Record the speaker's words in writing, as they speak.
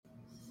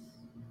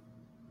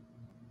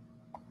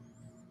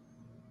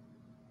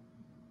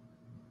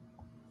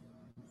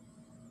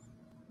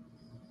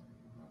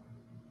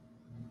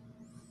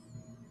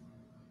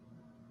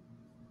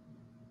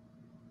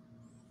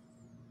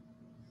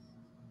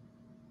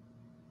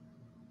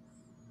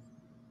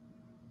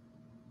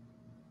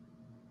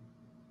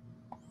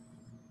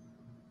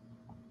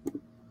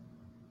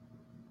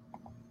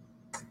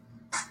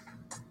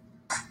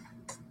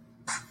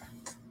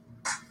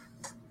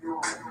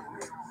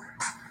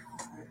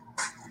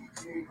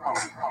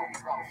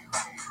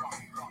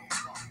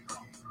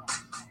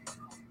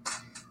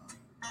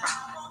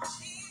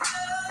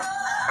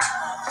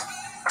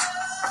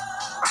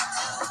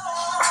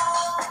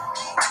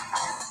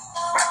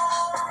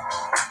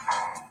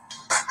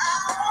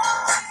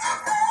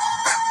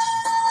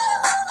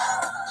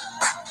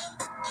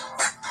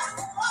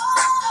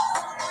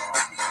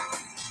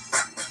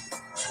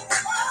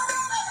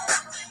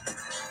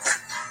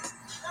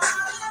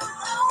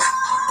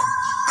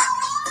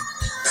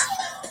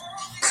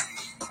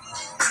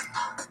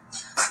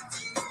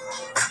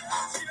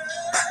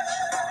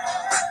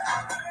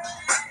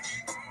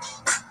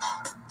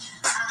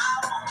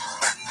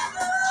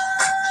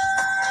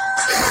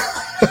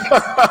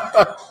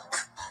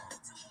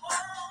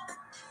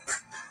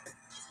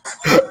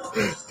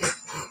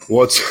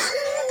What's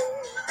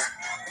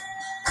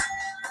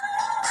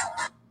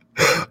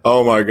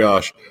Oh my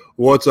gosh.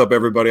 What's up,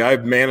 everybody?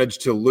 I've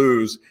managed to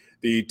lose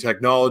the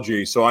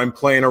technology, so I'm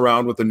playing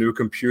around with a new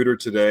computer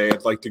today.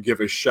 I'd like to give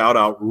a shout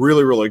out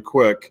really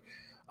quick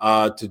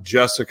to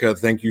Jessica.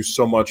 Thank you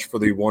so much for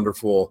the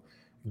wonderful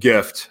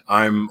gift.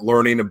 I'm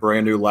learning a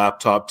brand new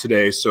laptop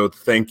today, so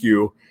thank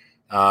you.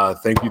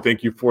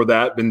 Thank you for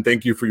that, and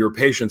thank you for your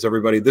patience,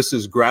 everybody. This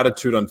is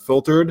Gratitude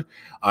Unfiltered.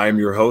 I am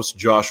your host,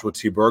 Joshua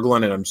T.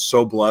 Berglund, and I'm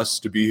so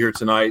blessed to be here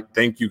tonight.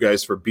 Thank you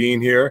guys for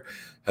being here.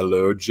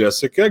 Hello,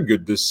 Jessica.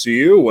 Good to see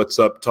you. What's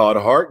up, Todd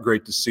Hart?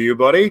 Great to see you,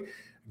 buddy.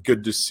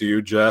 Good to see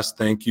you, Jess.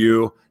 Thank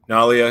you.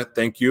 Nalia,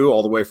 thank you,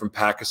 all the way from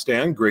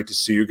Pakistan. Great to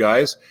see you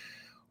guys.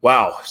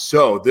 Wow.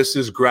 So this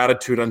is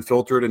Gratitude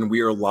Unfiltered, and we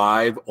are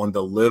live on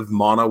the Live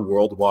Mana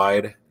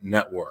Worldwide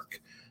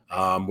Network,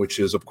 which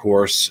is, of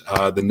course,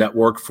 the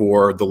network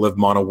for the Live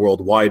Mana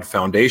Worldwide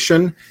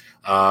Foundation.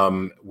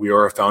 We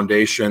are a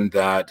foundation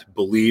that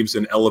believes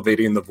in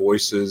elevating the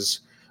voices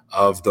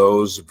of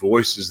those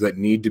voices that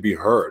need to be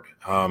heard,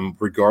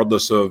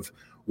 regardless of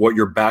what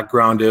your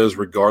background is,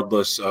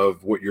 regardless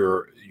of what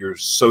your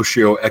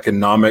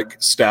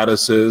socioeconomic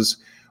status is.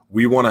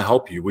 We want to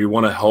help you. We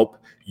want to help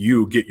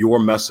you get your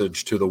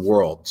message to the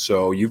world.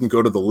 So you can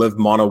go to the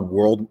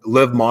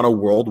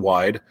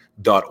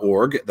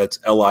livemanaworldwide.org. That's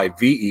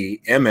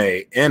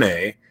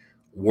LIVEMANA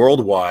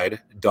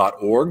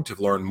worldwide.org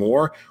to learn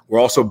more. We're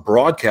also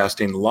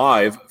broadcasting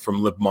live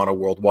from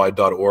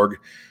livemanaworldwide.org,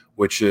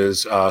 which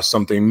is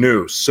something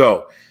new.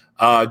 So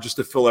just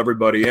to fill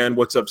everybody in,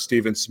 what's up,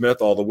 Stephen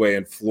Smith, all the way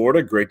in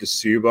Florida? Great to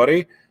see you,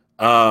 buddy.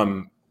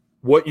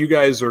 What you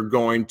guys are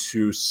going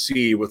to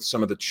see with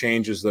some of the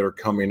changes that are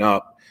coming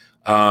up,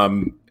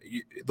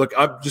 look,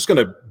 I'm just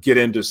going to get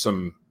into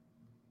some,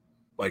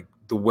 like,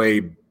 the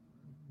way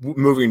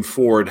moving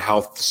forward,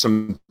 how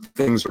some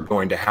things are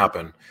going to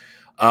happen.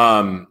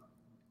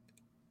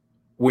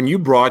 When you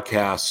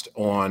broadcast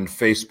on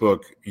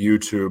Facebook,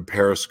 YouTube,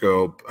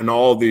 Periscope, and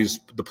all the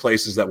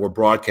places that we're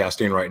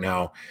broadcasting right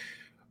now,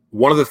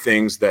 one of the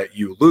things that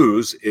you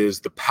lose is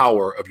the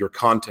power of your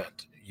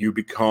content. You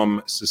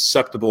become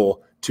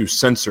susceptible to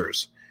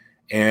censors.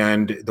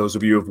 And those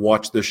of you who have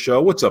watched this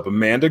show, what's up,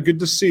 Amanda? Good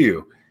to see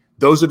you.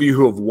 Those of you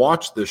who have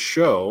watched this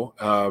show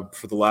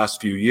for the last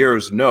few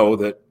years know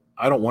that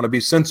I don't want to be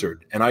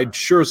censored. And I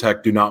sure as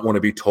heck do not want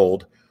to be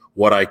told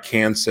what I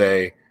can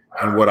say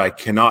and what I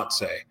cannot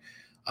say.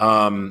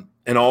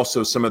 And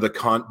also some of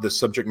the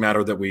subject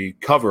matter that we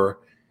cover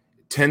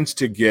tends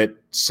to get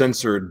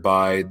censored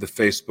by the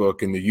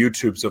Facebook and the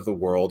YouTubes of the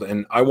world,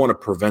 and I want to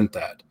prevent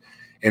that.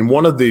 And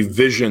one of the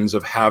visions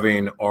of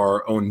having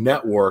our own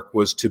network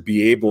was to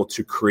be able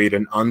to create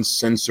an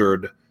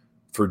uncensored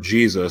for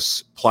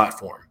Jesus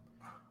platform.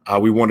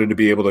 We wanted to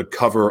be able to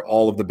cover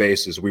all of the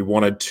bases. We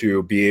wanted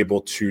to be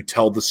able to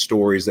tell the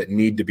stories that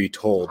need to be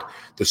told,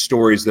 the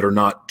stories that are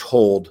not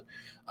told,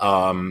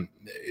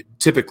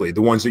 typically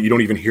the ones that you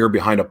don't even hear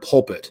behind a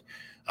pulpit.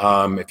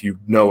 If you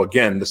know,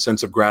 again, the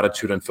Sense of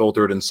Gratitude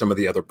Unfiltered and some of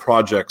the other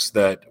projects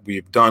that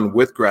we've done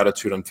with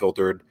Gratitude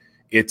Unfiltered,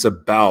 it's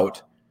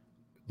about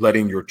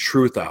letting your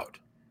truth out.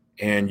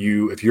 And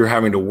if you're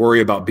having to worry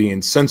about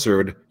being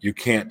censored, you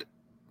can't,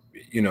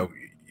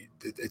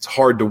 it's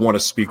hard to want to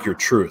speak your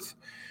truth.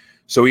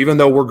 So even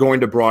though we're going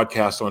to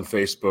broadcast on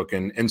Facebook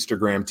and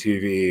Instagram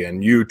TV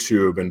and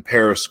YouTube and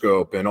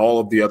Periscope and all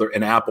of the other,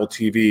 and Apple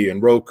TV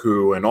and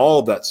Roku and all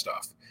of that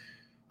stuff,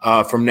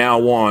 from now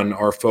on,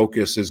 our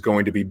focus is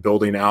going to be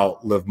building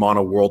out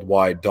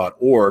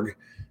livemanaworldwide.org.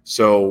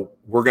 So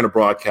we're going to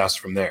broadcast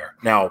from there.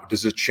 Now,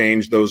 does it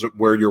change those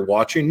where you're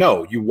watching?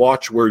 No, you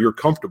watch where you're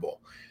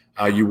comfortable.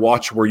 You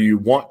watch where you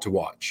want to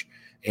watch.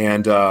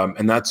 And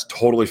that's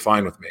totally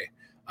fine with me.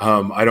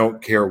 I don't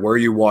care where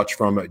you watch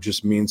from. It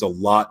just means a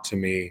lot to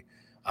me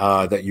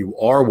that you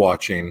are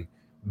watching.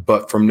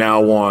 But from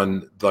now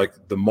on, like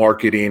the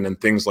marketing and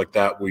things like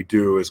that we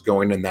do is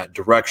going in that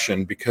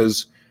direction,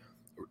 because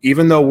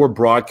even though we're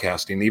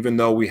broadcasting, even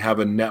though we have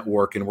a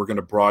network and we're going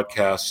to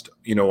broadcast,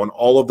 on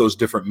all of those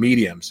different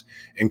mediums.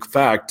 In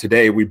fact,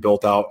 today we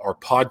built out our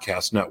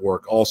podcast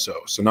network also.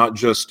 So not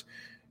just,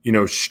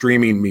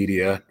 streaming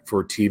media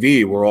for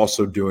TV, we're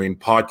also doing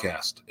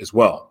podcast as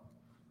well.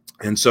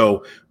 And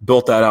so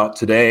built that out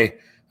today.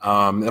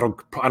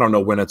 I don't know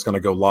when it's going to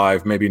go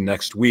live, maybe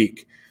next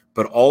week.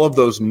 But all of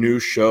those new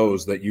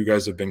shows that you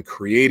guys have been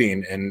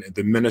creating and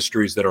the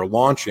ministries that are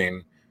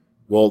launching,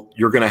 well,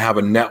 you're going to have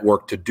a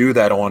network to do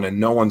that on, and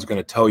no one's going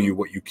to tell you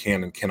what you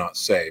can and cannot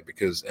say,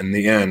 because in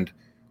the end,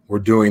 we're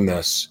doing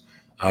this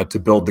to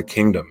build the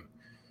kingdom.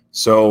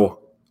 So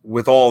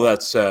with all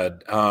that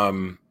said,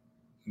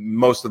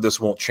 most of this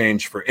won't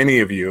change for any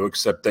of you,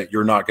 except that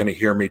you're not going to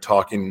hear me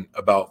talking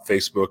about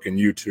Facebook and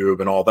YouTube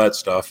and all that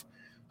stuff.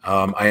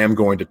 I am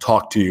going to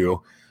talk to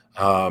you.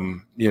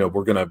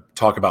 We're going to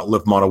talk about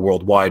Live Mana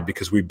Worldwide,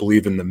 because we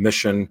believe in the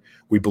mission.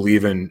 We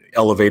believe in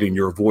elevating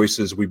your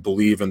voices. We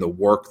believe in the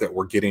work that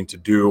we're getting to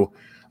do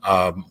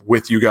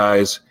with you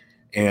guys.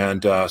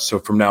 And so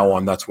from now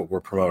on, that's what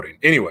we're promoting.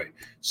 Anyway,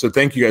 so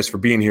thank you guys for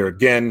being here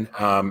again.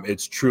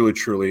 It's truly,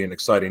 truly an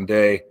exciting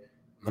day.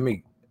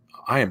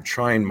 I am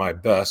trying my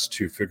best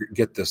to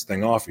get this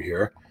thing off of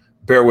here.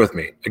 Bear with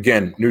me.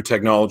 Again, new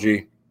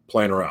technology,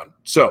 playing around.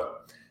 So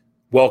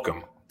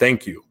welcome.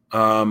 Thank you.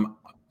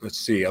 Let's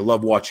see. I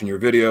love watching your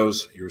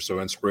videos. You're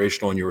so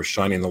inspirational and you were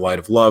shining the light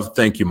of love.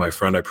 Thank you, my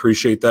friend. I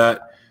appreciate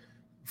that.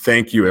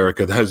 Thank you,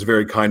 Erica. That is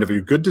very kind of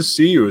you. Good to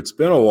see you. It's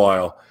been a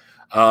while.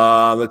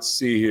 Let's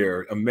see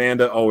here.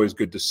 Amanda, always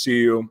good to see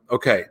you.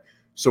 Okay.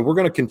 So we're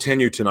going to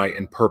continue tonight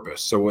in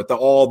purpose. So with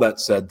all that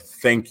said,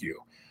 thank you.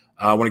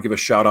 I want to give a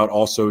shout out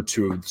also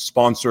to the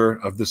sponsor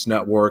of this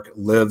network,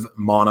 Live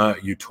Mana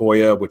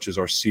Utoya, which is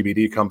our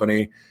CBD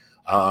company.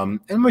 And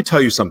let me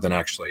tell you something,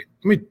 actually.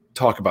 Let me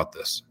talk about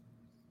this.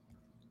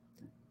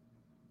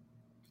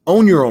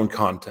 Own your own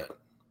content.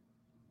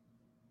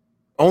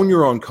 Own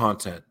your own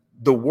content.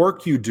 The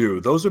work you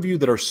do, those of you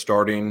that are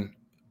starting,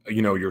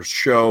 your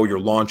show, you're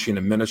launching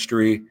a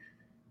ministry,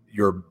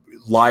 you're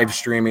live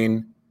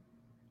streaming,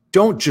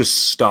 don't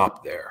just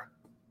stop there.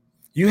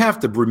 You have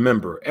to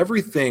remember,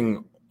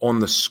 everything on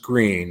the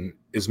screen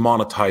is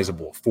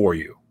monetizable for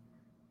you.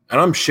 And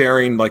I'm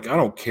sharing, I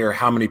don't care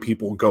how many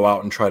people go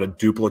out and try to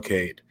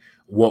duplicate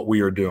what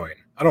we are doing.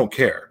 I don't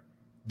care.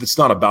 It's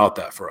not about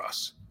that for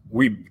us.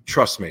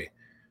 Trust me,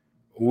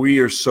 we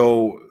are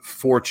so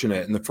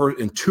fortunate.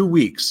 In 2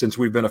 weeks since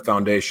we've been a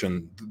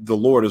foundation, the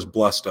Lord has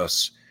blessed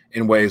us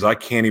in ways I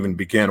can't even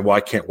begin. Well,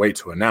 I can't wait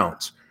to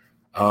announce.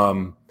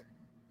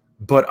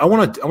 But I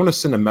want to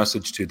send a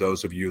message to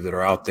those of you that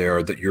are out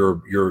there that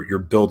you're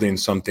building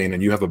something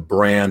and you have a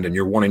brand and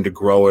you're wanting to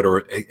grow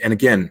it. And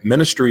again,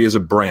 ministry is a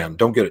brand.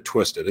 Don't get it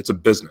twisted. It's a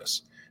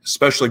business,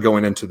 especially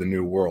going into the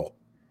new world.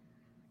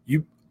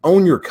 You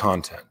own your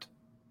content.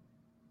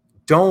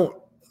 Don't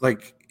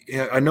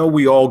I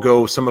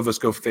know some of us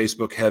go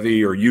Facebook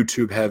heavy or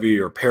YouTube heavy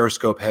or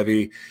Periscope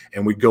heavy,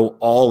 and we go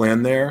all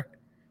in there.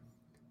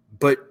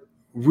 But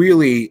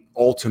really,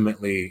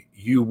 ultimately,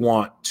 you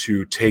want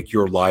to take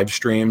your live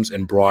streams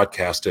and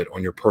broadcast it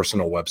on your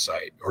personal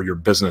website or your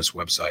business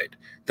website.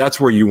 That's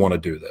where you want to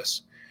do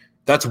this.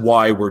 That's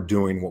why we're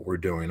doing what we're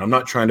doing. I'm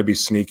not trying to be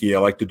sneaky. I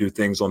like to do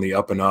things on the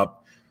up and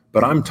up,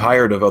 but I'm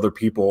tired of other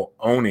people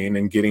owning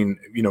and getting,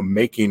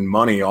 making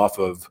money off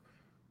of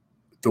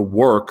the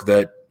work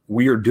that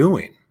we are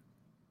doing.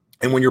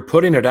 And when you're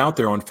putting it out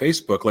there on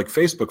Facebook, like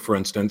Facebook, for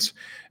instance,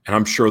 and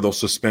I'm sure they'll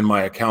suspend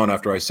my account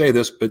after I say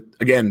this, but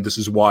again, this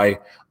is why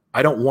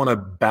I don't want to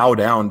bow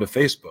down to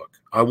Facebook.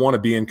 I want to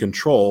be in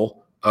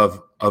control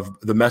of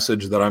the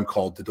message that I'm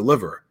called to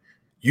deliver.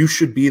 You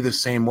should be the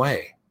same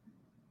way.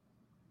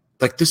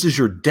 This is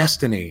your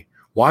destiny.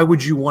 Why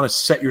would you want to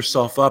set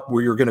yourself up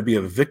where you're going to be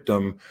a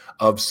victim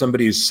of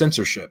somebody's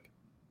censorship?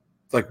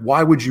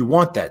 Why would you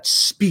want that?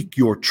 Speak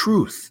your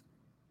truth.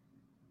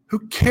 Who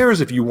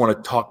cares if you want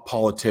to talk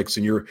politics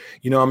and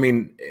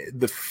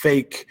the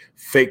fake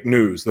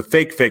news, the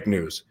fake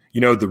news,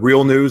 the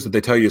real news that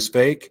they tell you is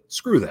fake?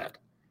 Screw that.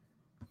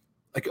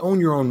 Own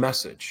your own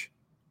message.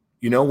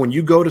 When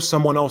you go to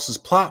someone else's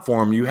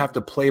platform, you have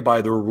to play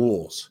by their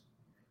rules.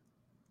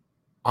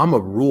 I'm a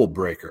rule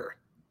breaker,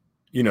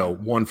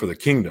 one for the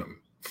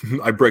kingdom.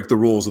 I break the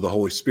rules of the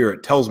Holy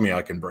Spirit tells me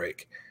I can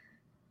break.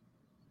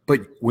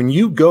 But when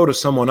you go to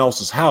someone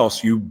else's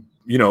house,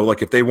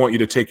 if they want you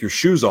to take your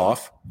shoes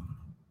off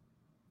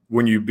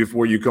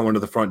before you go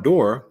into the front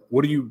door,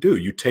 what do?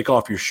 You take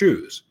off your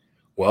shoes.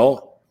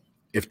 Well,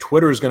 if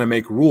Twitter is going to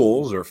make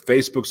rules or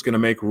Facebook's going to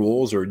make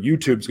rules or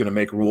YouTube's going to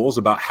make rules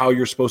about how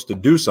you're supposed to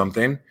do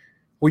something,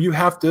 well, you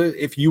have to,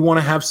 if you want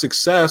to have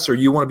success or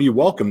you want to be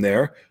welcome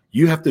there,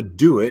 you have to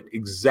do it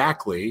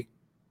exactly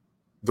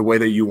the way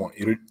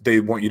that they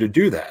want you to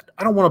do that.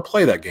 I don't want to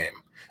play that game.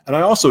 And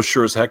I also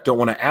sure as heck don't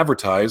want to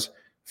advertise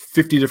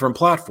 50 different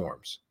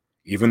platforms,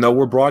 even though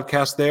we're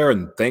broadcast there,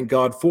 and thank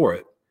God for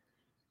it.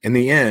 In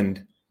the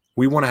end,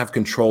 we want to have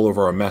control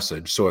over our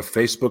message. So if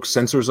Facebook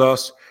censors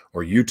us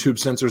or YouTube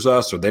censors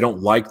us or they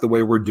don't like the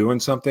way we're doing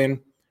something,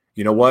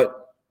 you know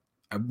what?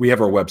 We have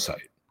our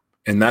website,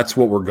 and that's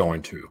what we're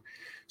going to.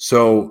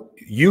 So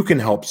you can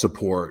help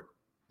support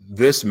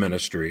this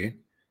ministry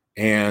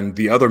and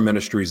the other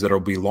ministries that will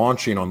be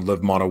launching on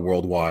Live Mana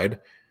Worldwide.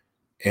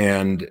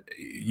 And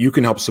you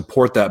can help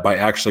support that by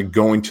actually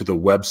going to the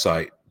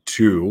website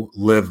to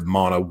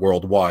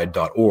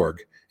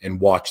livemanaworldwide.org and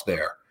watch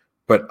there.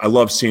 But I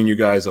love seeing you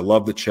guys. I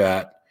love the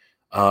chat.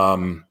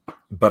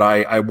 But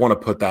I want to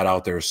put that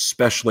out there,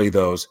 especially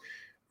those.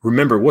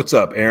 Remember, what's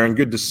up, Aaron?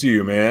 Good to see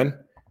you, man.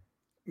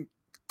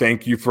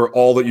 Thank you for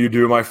all that you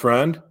do, my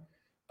friend.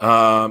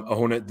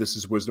 Own it. This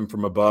is wisdom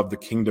from above. The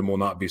kingdom will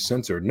not be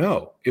censored.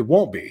 No, it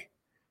won't be.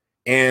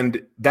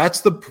 And that's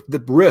the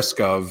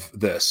risk of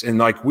this. And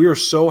like, we are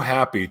so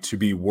happy to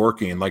be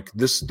working like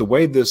this, the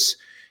way this,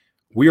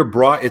 we are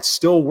brought,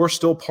 we're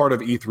still part of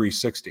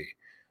E360.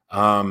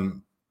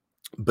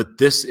 But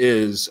this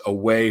is a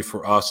way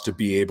for us to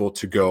be able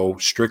to go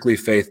strictly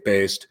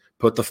faith-based,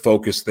 put the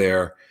focus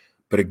there.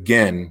 But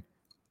again,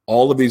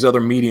 all of these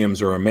other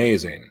mediums are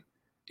amazing,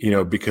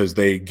 because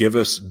they give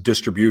us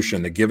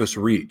distribution, they give us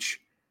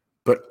reach,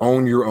 but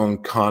own your own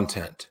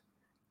content.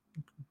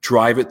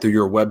 Drive it through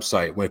your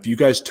website. If you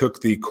guys took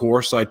the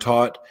course I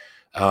taught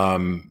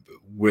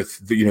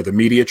with the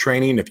media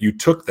training, if you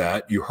took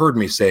that, you heard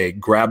me say,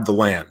 grab the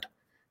land,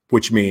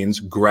 which means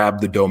grab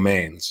the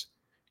domains.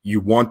 You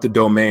want the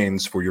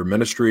domains for your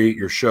ministry,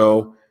 your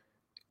show.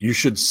 You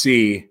should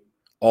see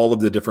all of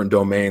the different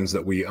domains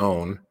that we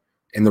own.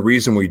 And the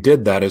reason we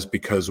did that is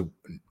because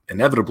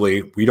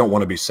inevitably we don't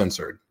want to be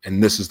censored.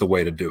 And this is the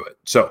way to do it.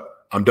 So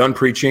I'm done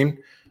preaching.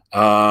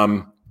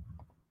 Erica,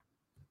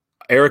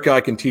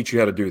 I can teach you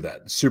how to do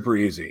that. It's super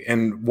easy.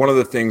 And one of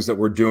the things that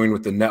we're doing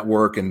with the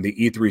network and the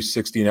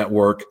E360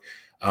 network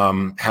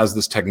has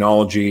this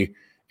technology,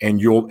 and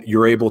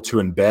you're able to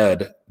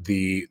embed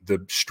the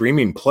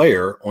streaming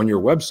player on your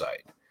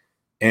website.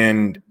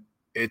 And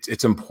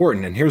it's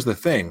important. And here's the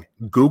thing,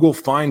 Google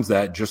finds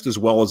that just as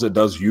well as it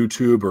does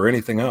YouTube or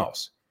anything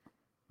else.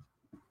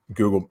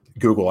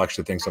 Google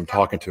actually thinks I'm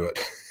talking to it.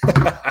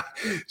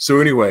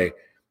 So anyway,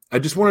 I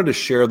just wanted to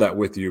share that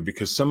with you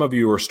because some of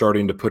you are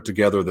starting to put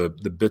together the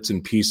bits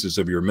and pieces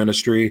of your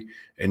ministry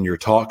and your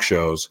talk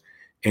shows.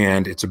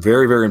 And it's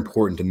very, very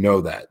important to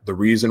know that. The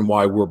reason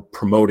why we're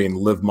promoting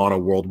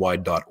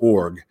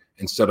livemonoworldwide.org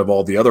instead of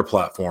all the other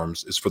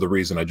platforms is for the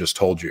reason I just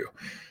told you.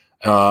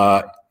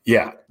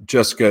 Yeah,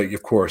 Jessica,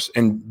 of course.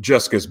 And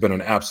Jessica's been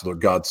an absolute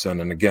godsend.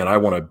 And again,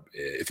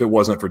 if it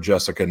wasn't for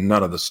Jessica,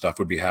 none of this stuff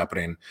would be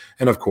happening.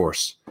 And of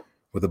course,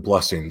 with the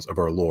blessings of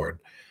our Lord.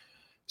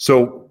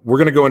 So we're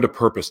going to go into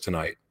purpose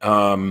tonight.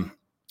 We're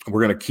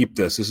going to keep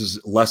this. This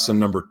is lesson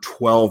number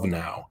 12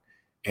 now.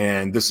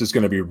 And this is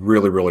going to be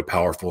really, really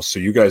powerful. So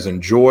you guys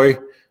enjoy.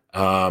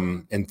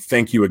 And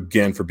thank you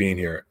again for being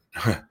here.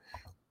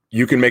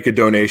 You can make a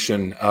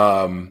donation.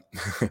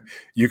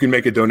 You can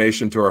make a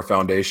donation to our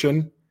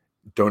foundation.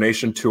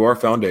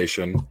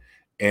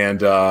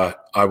 And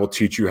I will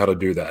teach you how to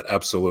do that.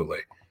 Absolutely.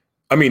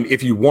 I mean,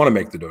 if you want to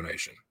make the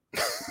donation,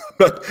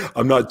 but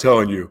I'm not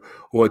telling you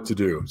what to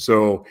do.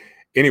 So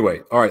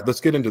anyway, all right,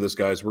 let's get into this,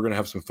 guys. We're going to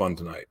have some fun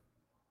tonight.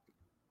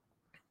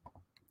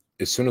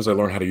 As soon as I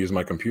learn how to use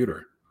my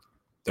computer.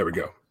 There we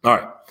go. All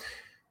right.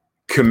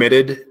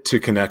 Committed to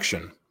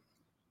connection.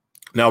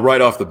 Now,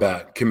 right off the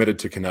bat, committed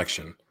to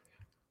connection.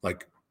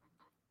 Like,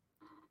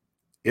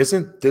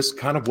 isn't this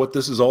kind of what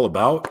this is all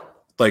about?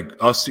 Like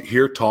us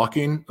here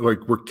talking, like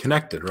we're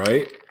connected,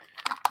 right?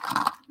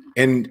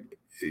 And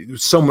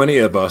so many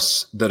of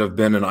us that have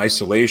been in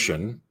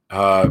isolation,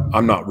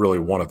 I'm not really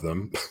one of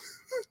them.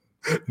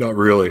 Not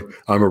really.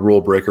 I'm a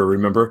rule breaker,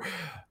 remember?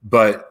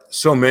 But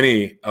so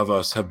many of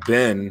us have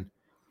been,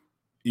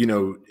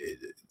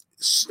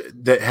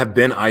 that have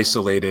been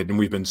isolated, and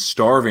we've been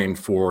starving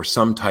for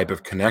some type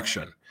of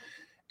connection.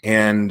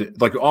 And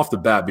like off the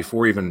bat,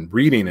 before even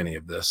reading any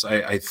of this,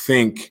 I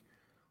think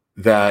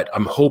that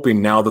I'm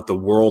hoping now that the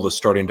world is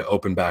starting to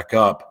open back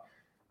up,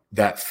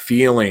 that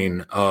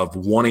feeling of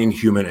wanting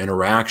human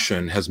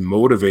interaction has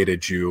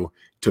motivated you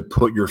to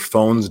put your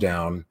phones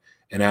down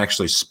and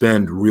actually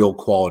spend real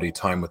quality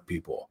time with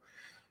people.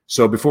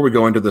 So before we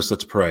go into this,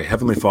 let's pray.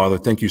 Heavenly Father,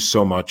 thank you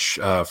so much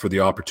for the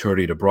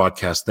opportunity to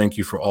broadcast. Thank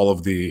you for all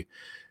of the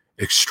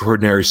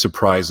extraordinary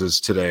surprises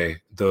today,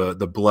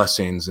 the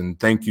blessings, and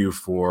thank you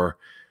for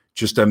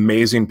just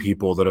amazing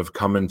people that have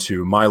come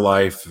into my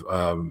life,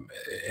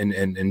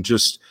 and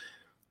just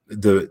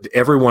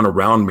everyone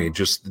around me,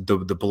 just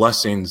the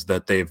blessings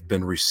that they've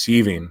been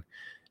receiving.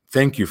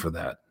 Thank you for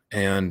that.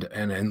 And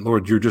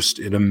Lord, you're just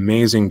an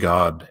amazing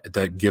God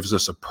that gives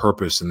us a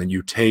purpose. And then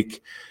you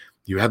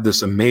have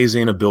this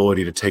amazing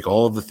ability to take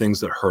all of the things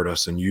that hurt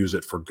us and use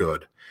it for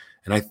good.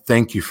 And I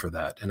thank you for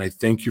that. And I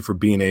thank you for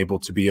being able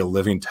to be a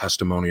living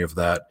testimony of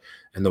that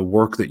and the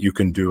work that you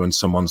can do in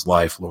someone's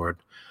life, Lord.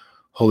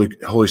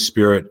 Holy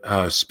Spirit,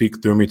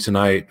 speak through me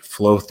tonight,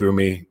 flow through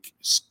me.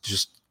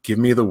 Just give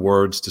me the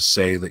words to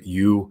say that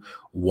you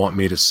want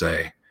me to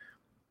say.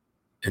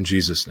 In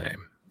Jesus'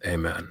 name,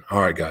 amen. All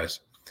right,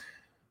 guys.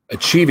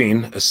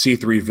 Achieving a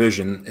C3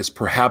 vision is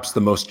perhaps the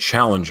most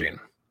challenging.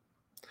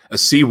 A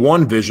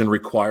C1 vision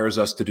requires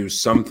us to do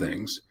some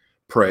things,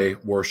 pray,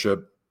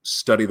 worship,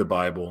 study the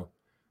Bible.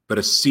 But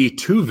a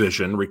C2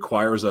 vision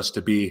requires us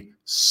to be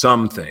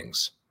some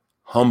things,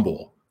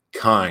 humble,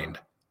 kind,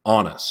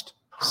 honest,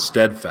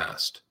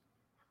 steadfast.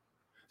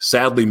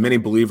 Sadly, many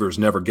believers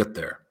never get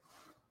there.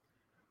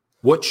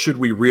 What should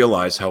we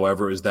realize,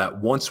 however, is that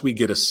once we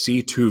get a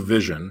C2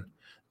 vision,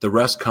 The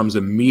rest comes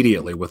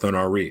immediately within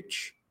our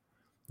reach.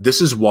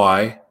 This is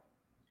why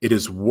it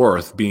is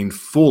worth being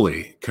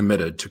fully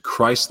committed to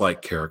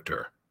Christ-like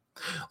character.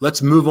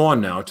 Let's move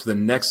on now to the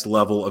next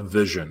level of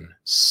vision,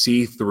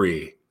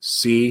 C3,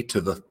 C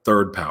to the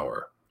third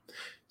power.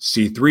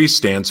 C3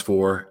 stands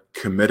for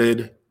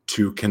committed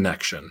to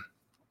connection.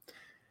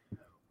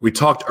 We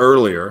talked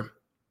earlier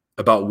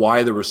about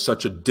why there was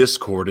such a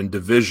discord and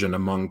division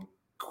among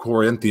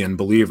Corinthian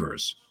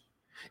believers.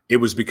 It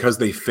was because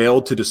they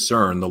failed to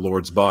discern the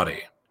Lord's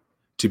body.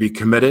 To be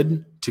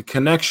committed to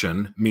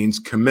connection means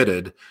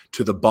committed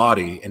to the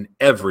body and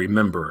every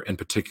member in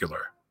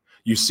particular.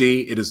 You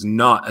see, it is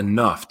not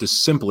enough to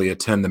simply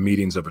attend the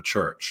meetings of a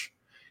church.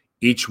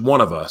 Each one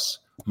of us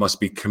must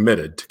be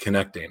committed to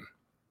connecting.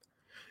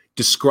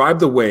 Describe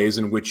the ways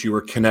in which you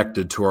are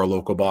connected to our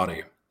local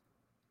body.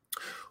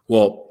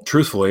 Well,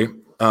 truthfully,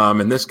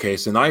 in this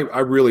case, and I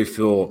really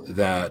feel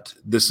that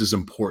this is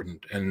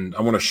important, and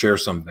I want to share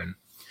something.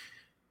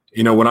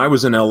 You know, when I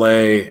was in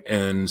LA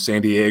and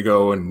San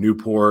Diego and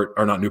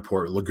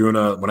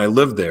Laguna, when I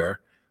lived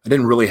there, I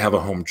didn't really have a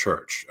home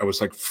church. I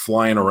was like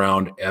flying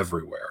around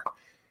everywhere.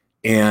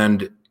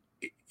 And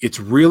it's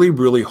really,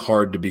 really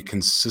hard to be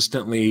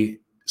consistently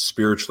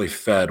spiritually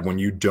fed when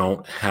you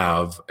don't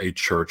have a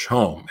church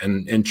home.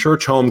 And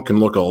church home can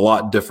look a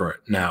lot different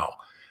now.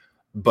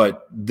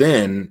 But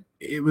then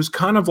it was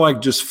kind of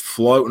like just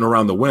floating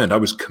around the wind. I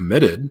was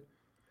committed,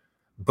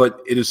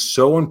 but it is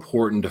so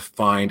important to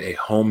find a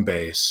home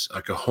base,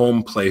 like a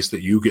home place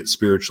that you get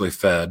spiritually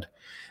fed.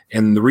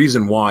 And the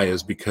reason why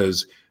is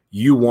because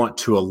you want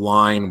to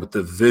align with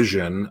the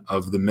vision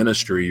of the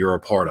ministry you're a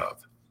part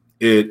of.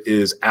 It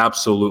is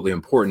absolutely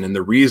important. And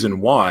the reason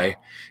why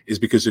is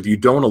because if you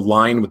don't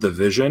align with the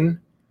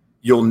vision,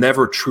 you'll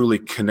never truly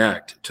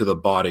connect to the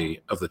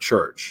body of the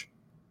church.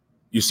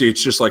 You see,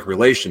 it's just like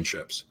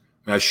relationships.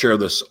 And I share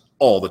this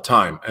all the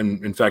time.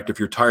 And in fact, if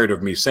you're tired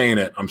of me saying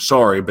it, I'm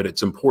sorry, but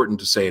it's important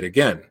to say it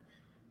again.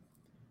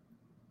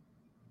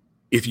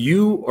 If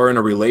you are in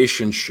a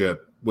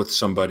relationship with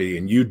somebody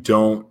and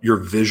your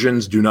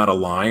visions do not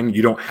align,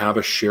 you don't have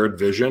a shared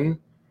vision,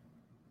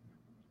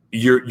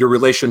 your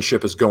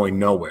relationship is going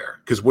nowhere.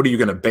 Because what are you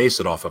going to base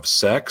it off of?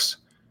 Sex?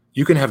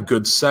 You can have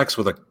good sex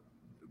with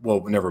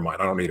well, never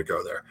mind. I don't need to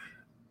go there.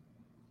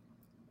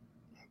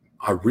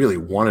 I really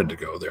wanted to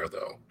go there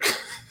though.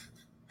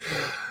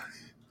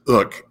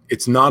 Look,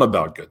 it's not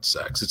about good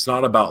sex. It's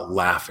not about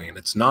laughing.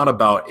 It's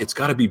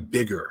got to be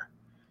bigger.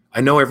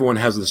 I know everyone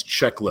has this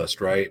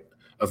checklist, right?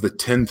 Of the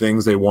 10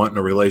 things they want in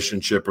a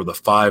relationship, or the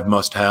 5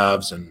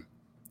 must-haves and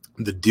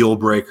the deal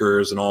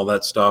breakers and all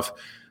that stuff.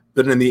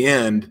 But in the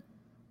end,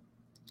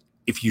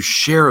 if you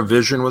share a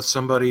vision with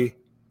somebody,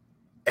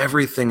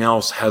 everything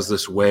else has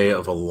this way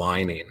of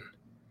aligning.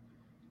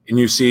 And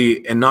you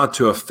see, and not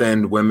to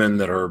offend women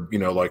that are,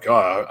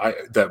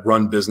 that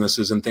run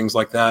businesses and things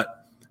like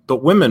that,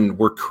 but women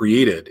were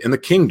created in the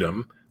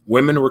kingdom.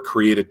 Women were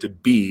created to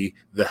be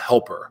the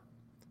helper.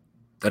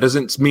 That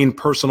doesn't mean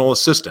personal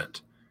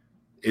assistant.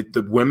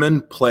 The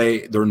women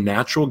their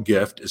natural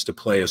gift is to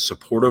play a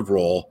supportive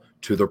role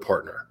to their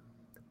partner.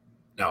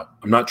 Now,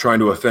 I'm not trying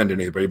to offend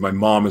anybody. My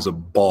mom is a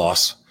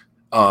boss.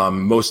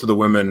 Most of the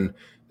women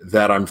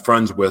that I'm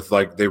friends with,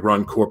 like, they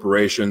run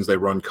corporations, they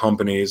run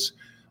companies.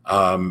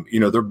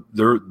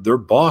 They're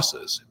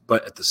bosses.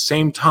 But at the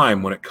same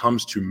time, when it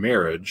comes to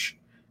marriage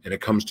and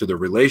it comes to the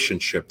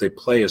relationship, they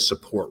play a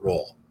support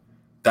role.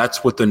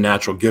 That's what the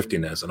natural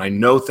gifting is. And I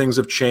know things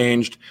have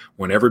changed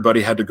when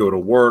everybody had to go to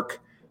work.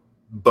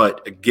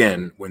 But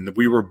again, when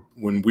we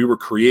were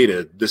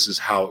created, this is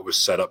how it was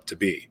set up to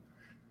be.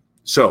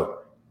 So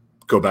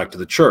go back to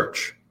the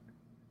church.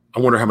 I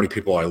wonder how many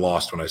people I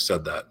lost when I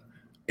said that.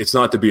 It's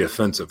not to be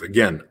offensive.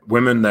 Again,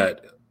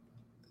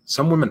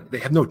 some women, they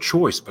have no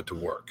choice but to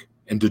work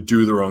and to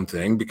do their own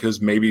thing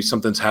because maybe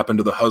something's happened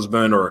to the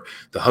husband, or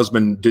the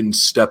husband didn't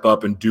step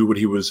up and do what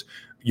he was,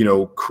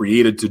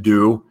 created to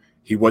do.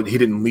 He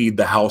didn't lead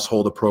the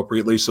household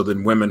appropriately. So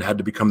then women had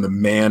to become the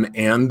man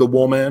and the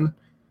woman,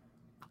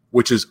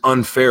 which is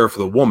unfair for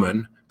the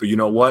woman. But you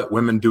know what?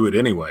 Women do it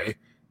anyway.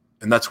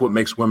 And that's what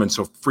makes women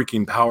so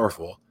freaking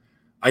powerful.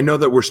 I know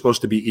that we're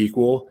supposed to be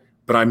equal,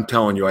 but I'm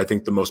telling you, I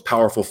think the most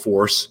powerful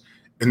force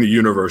in the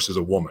universe is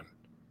a woman,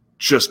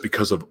 just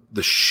because of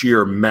the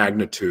sheer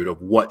magnitude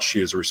of what she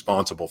is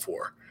responsible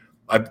for.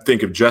 I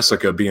think of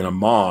Jessica being a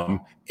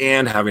mom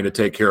and having to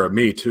take care of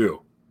me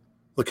too.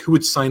 Look, who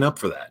would sign up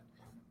for that?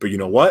 But you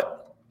know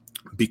what?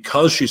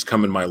 Because she's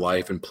come in my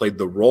life and played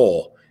the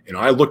role, and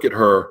I look at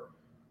her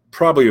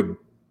probably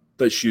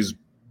that she's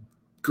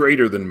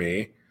greater than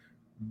me,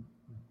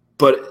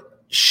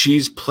 but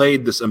she's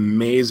played this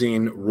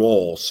amazing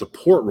role,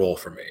 support role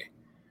for me.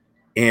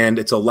 And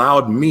it's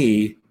allowed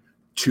me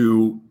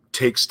to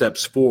take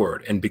steps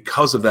forward. And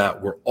because of that,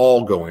 we're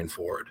all going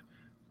forward.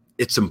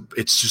 It's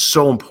just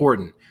so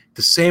important.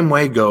 The same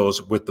way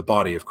goes with the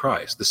body of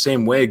Christ. The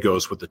same way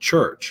goes with the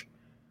church.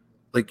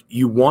 Like,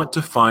 you want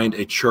to find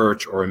a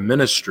church or a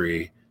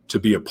ministry to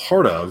be a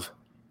part of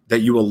that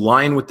you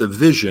align with the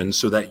vision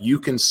so that you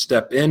can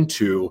step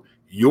into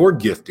your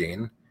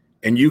gifting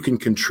and you can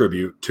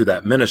contribute to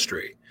that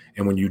ministry.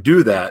 And when you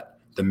do that,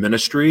 the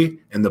ministry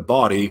and the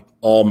body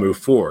all move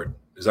forward.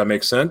 Does that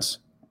make sense?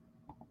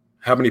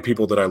 How many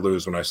people did I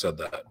lose when I said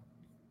that?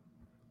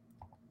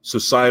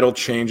 Societal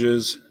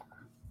changes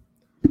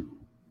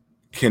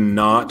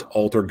cannot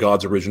alter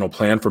God's original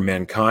plan for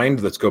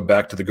mankind. Let's go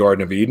back to the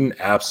Garden of Eden.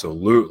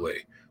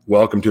 Absolutely.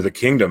 Welcome to the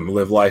kingdom.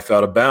 Live life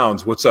out of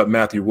bounds. What's up,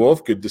 Matthew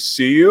Wolf? Good to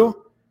see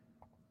you.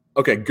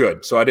 Okay,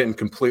 good. So I didn't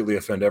completely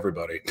offend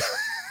everybody.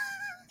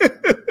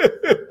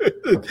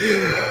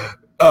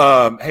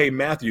 Hey,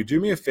 Matthew, do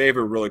me a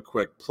favor really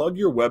quick. Plug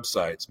your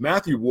websites.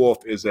 Matthew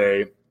Wolf is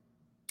an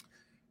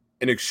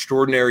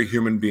extraordinary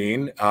human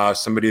being,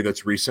 somebody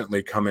that's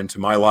recently come into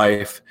my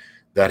life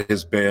that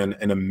has been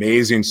an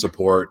amazing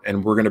support.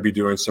 And we're going to be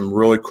doing some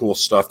really cool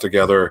stuff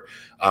together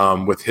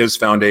with his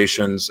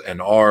foundations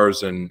and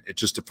ours, and it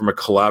just from a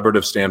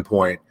collaborative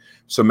standpoint.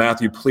 So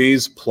Matthew,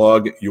 please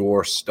plug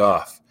your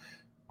stuff.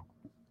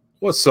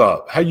 What's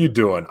up? How you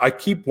doing? I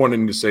keep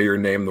wanting to say your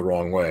name the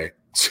wrong way.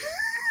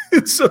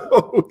 It's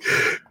so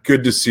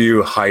good to see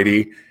you,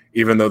 Heidi,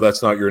 even though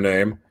that's not your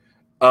name.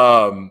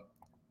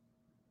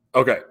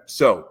 Okay,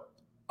 so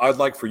I'd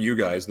like for you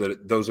guys,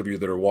 those of you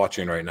that are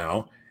watching right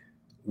now,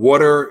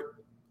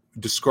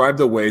 describe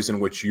the ways in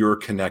which you're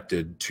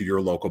connected to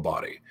your local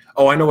body.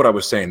 Oh, I know what I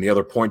was saying. The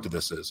other point to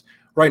this is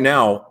right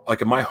now,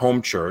 like in my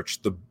home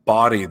church, the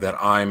body that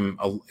I'm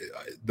a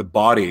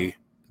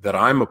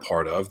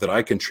part of, that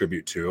I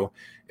contribute to,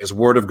 is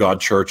Word of God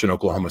Church in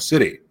Oklahoma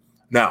City.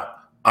 Now,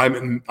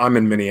 I'm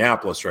in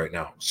Minneapolis right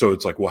now. So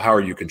it's like, well, how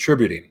are you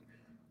contributing?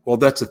 Well,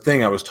 that's the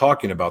thing I was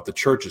talking about. The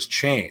church has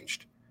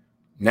changed.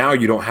 Now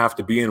you don't have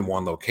to be in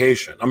one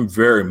location. I'm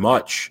very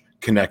much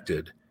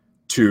connected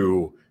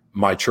to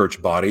my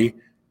church body,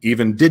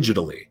 even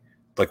digitally.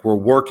 Like we're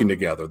working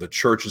together. The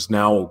church is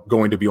now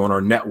going to be on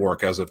our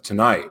network as of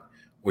tonight,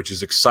 which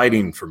is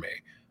exciting for me.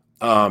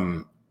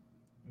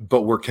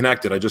 But we're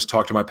connected. I just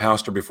talked to my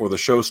pastor before the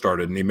show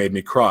started and he made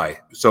me cry.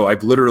 So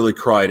I've literally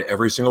cried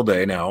every single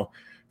day now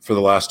for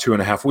the last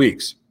 2.5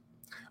 weeks.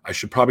 I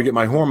should probably get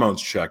my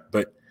hormones checked,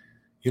 but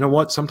you know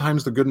what?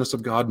 Sometimes the goodness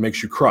of God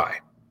makes you cry,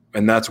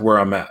 and that's where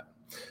I'm at.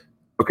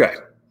 Okay.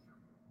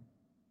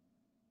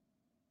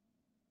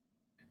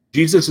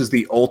 Jesus is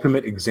the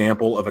ultimate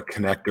example of a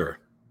connector.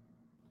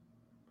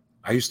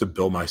 I used to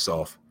bill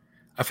myself.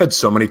 I've had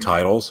so many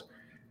titles.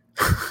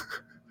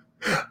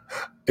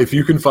 If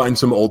you can find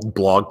some old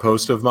blog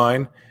post of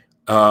mine,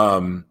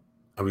 I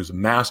was a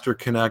master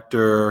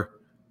connector,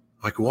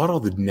 like what all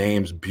the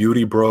names,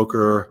 beauty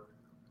broker,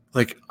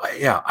 like,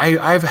 yeah,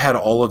 I've had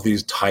all of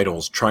these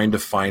titles trying to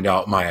find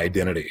out my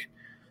identity.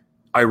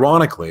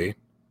 Ironically,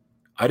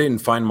 I didn't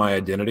find my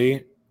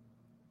identity,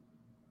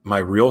 my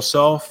real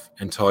self,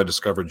 until I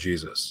discovered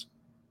Jesus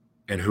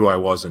and who I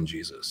was in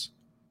Jesus.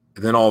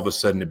 And then all of a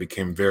sudden it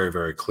became very,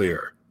 very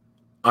clear.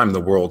 I'm the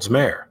world's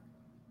mayor.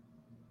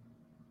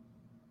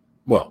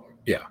 Well,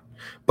 yeah,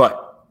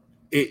 but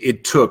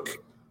it took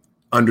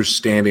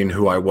understanding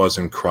who I was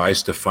in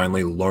Christ to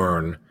finally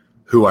learn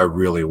who I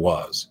really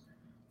was.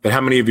 But how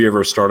many of you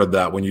ever started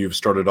that when you've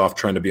started off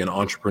trying to be an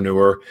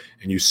entrepreneur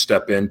and you're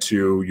starting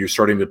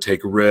to take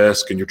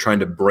risk and you're trying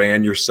to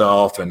brand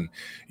yourself and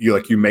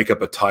you make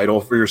up a title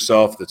for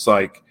yourself that's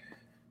like,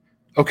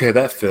 okay,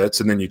 that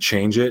fits, and then you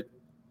change it.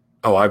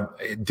 Oh, I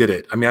did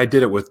it. I mean, I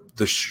did it with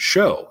the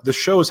show. The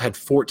show has had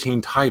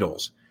 14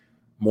 titles.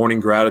 Morning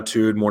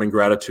Gratitude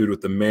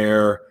with the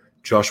Mayor,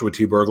 Joshua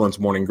T. Berglund's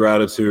Morning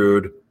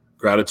Gratitude,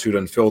 Gratitude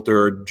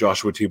Unfiltered,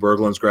 Joshua T.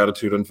 Berglund's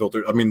Gratitude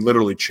Unfiltered. I mean,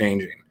 literally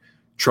changing,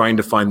 trying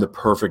to find the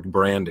perfect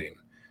branding.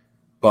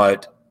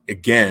 But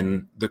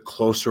again, the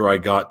closer I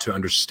got to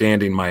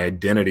understanding my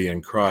identity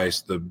in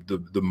Christ,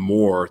 the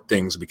more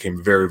things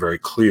became very, very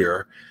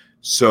clear.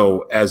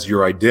 So as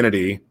your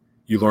identity,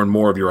 you learn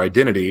more of your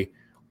identity,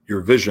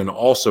 your vision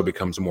also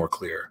becomes more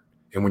clear.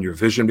 And when your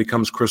vision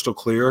becomes crystal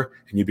clear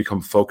and you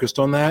become focused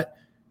on that,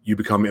 you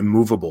become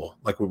immovable,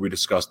 like what we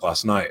discussed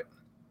last night.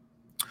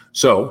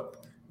 So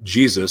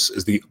Jesus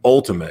is the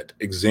ultimate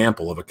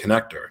example of a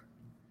connector.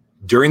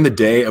 During the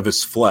day of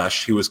his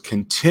flesh, he was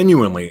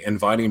continually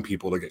inviting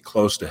people to get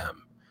close to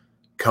him.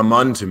 Come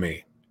unto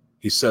me,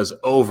 he says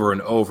over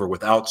and over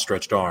with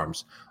outstretched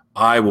arms.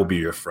 I will be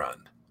your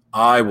friend.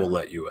 I will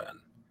let you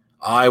in.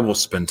 I will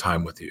spend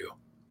time with you.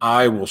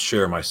 I will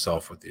share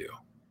myself with you.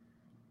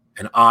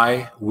 And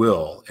I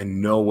will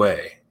in no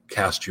way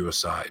cast you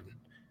aside.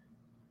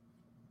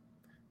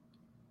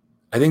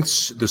 I think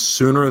the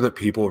sooner that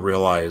people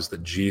realize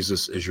that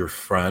Jesus is your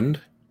friend,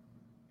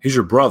 he's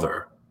your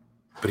brother,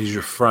 but he's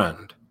your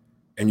friend,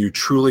 and you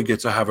truly get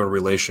to have a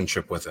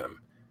relationship with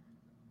him.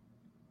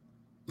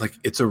 Like,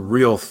 it's a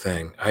real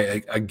thing.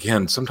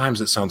 Again,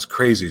 sometimes it sounds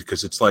crazy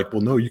because it's like,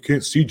 well, no, you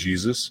can't see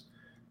Jesus,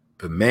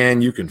 but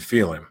man, you can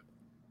feel him,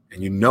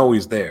 and you know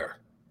he's there.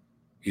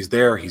 He's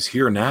there. He's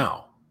here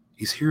now.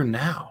 He's here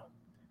now.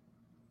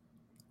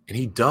 And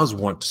he does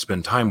want to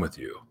spend time with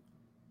you.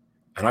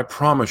 And I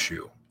promise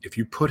you, if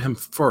you put him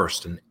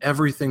first in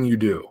everything you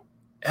do,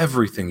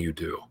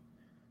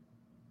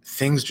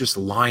 things just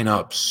line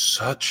up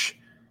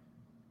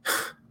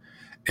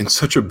in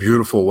such a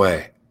beautiful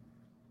way.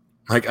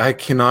 Like, I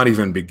cannot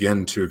even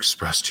begin to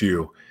express to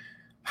you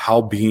how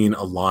being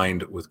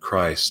aligned with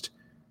Christ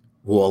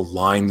will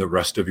align the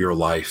rest of your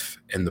life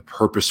and the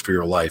purpose for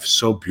your life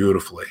so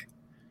beautifully.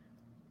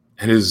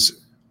 It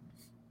is,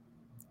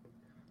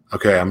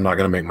 okay, I'm not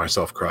going to make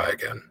myself cry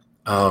again.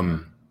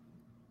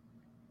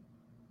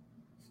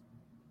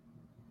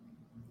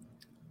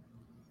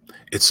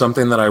 It's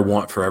something that I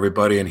want for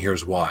everybody, and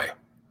here's why.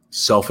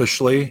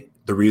 Selfishly,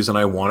 the reason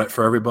I want it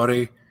for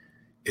everybody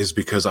is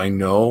because I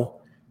know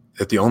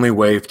that the only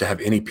way to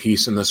have any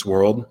peace in this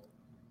world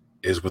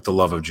is with the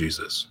love of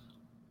Jesus.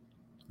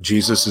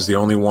 Jesus is the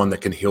only one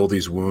that can heal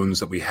these wounds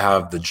that we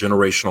have, the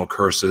generational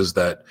curses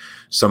that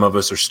some of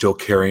us are still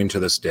carrying to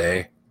this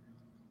day,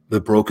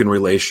 the broken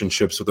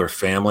relationships with our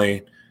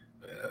family,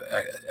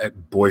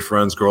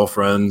 boyfriends,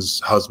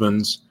 girlfriends,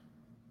 husbands,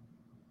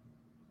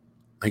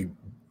 like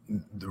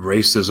the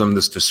racism,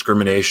 this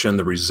discrimination,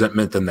 the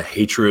resentment, and the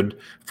hatred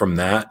from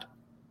that.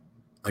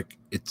 Like,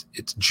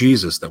 it's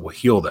Jesus that will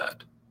heal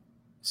that.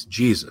 It's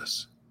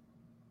Jesus.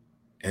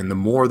 And the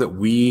more that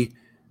we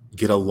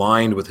get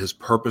aligned with his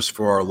purpose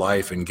for our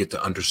life and get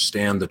to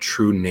understand the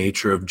true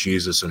nature of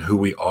Jesus and who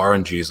we are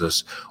in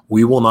Jesus,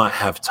 we will not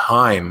have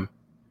time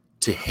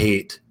to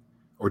hate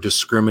or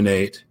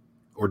discriminate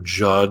or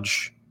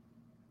judge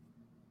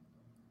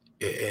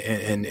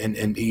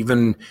and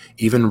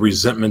even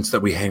resentments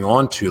that we hang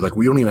on to. Like,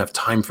 we don't even have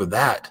time for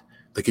that.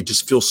 Like, it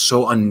just feels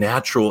so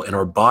unnatural in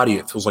our body.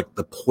 It feels like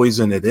the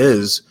poison it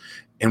is,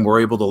 and we're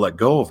able to let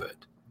go of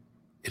it.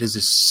 It is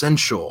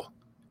essential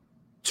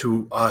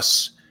to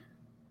us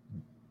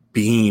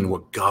being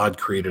what God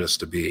created us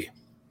to be.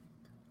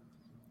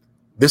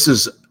 This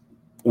is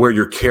where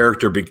your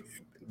character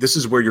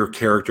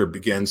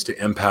begins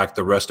to impact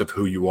the rest of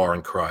who you are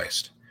in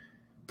Christ.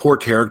 Poor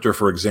character,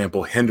 for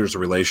example, hinders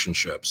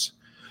relationships.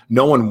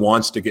 No one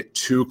wants to get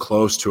too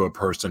close to a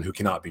person who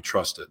cannot be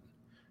trusted.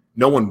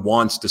 No one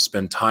wants to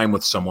spend time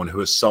with someone who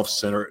is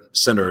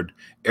self-centered,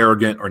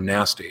 arrogant, or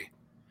nasty.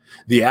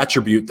 The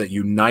attribute that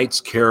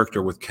unites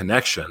character with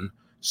connection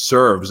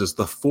serves as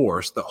the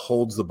force that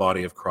holds the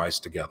body of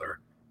Christ together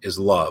is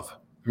love.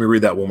 Let me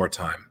read that one more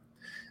time.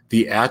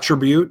 The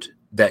attribute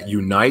that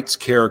unites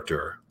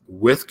character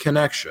with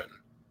connection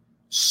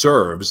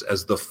serves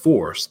as the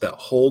force that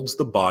holds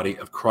the body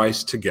of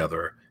Christ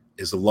together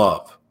is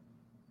love.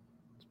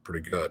 It's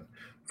pretty good.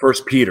 1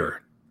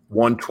 Peter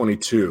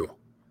 1:22,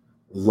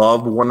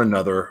 love one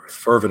another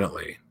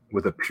fervently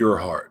with a pure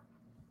heart.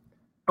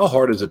 How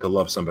hard is it to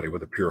love somebody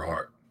with a pure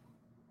heart?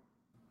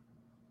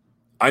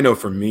 I know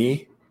for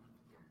me,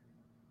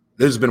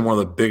 this has been one of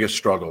the biggest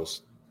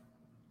struggles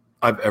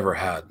I've ever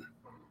had.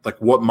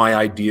 Like, what my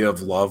idea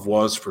of love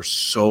was for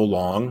so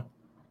long.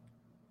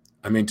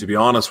 I mean, to be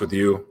honest with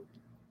you,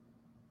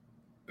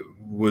 it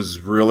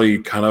was really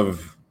kind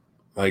of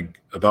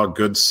like about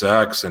good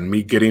sex and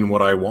me getting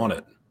what I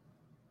wanted.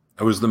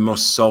 I was the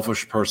most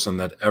selfish person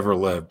that ever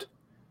lived.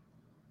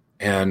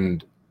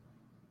 And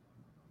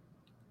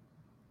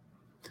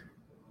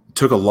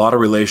took a lot of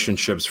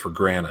relationships for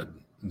granted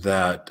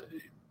that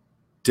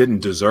didn't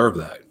deserve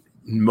that.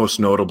 Most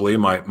notably,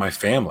 my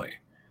family,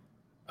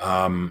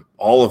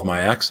 all of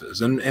my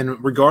exes,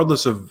 and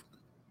regardless of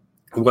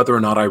whether or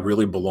not I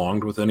really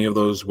belonged with any of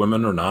those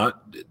women or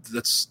not,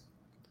 that's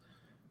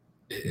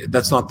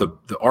not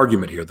the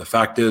argument here. The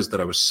fact is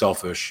that I was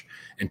selfish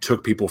and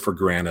took people for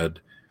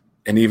granted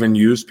and even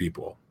used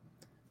people.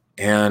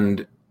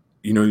 And,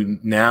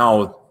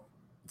 now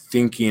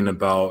thinking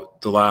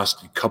about the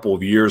last couple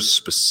of years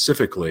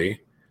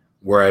specifically,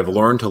 where I've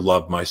learned to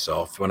love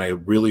myself, when I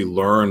really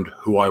learned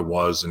who I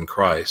was in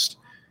Christ,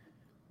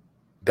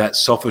 that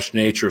selfish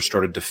nature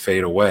started to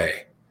fade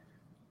away.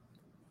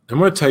 I'm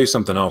going to tell you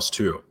something else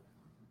too.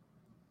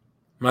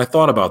 And I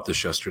thought about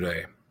this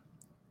yesterday.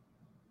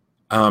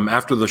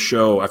 After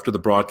the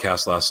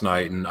broadcast last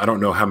night, and I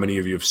don't know how many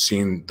of you have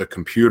seen the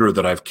computer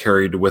that I've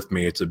carried with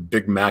me. It's a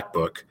big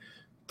MacBook.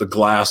 The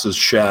glass is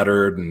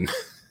shattered and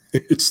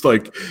it's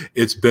like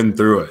it's been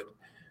through it.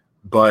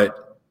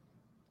 But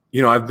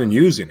I've been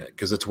using it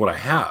because it's what I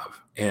have,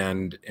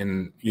 and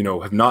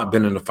have not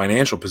been in a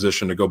financial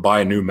position to go buy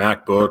a new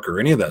MacBook or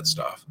any of that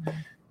stuff.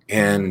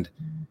 And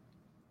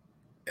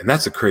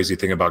that's the crazy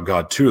thing about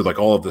God too. Like,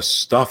 all of this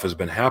stuff has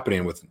been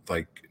happening with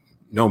like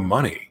no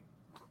money.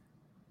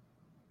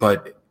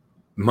 But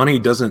money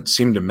doesn't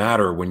seem to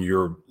matter when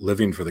you're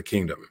living for the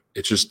kingdom.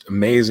 It's just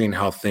amazing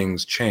how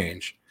things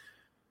change.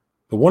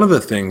 But one of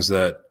the things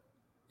that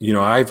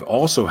I've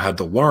also had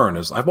to learn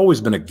is I've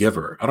always been a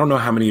giver. I don't know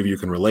how many of you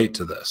can relate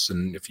to this.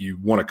 And if you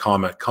want to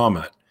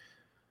comment.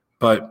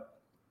 But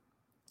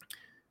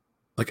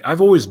like, I've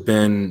always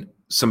been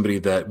somebody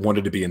that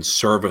wanted to be in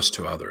service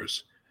to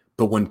others.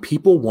 But when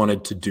people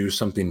wanted to do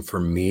something for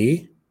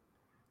me,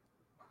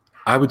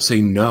 I would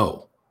say,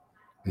 no,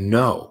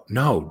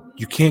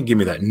 you can't give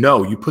me that.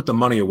 No, you put the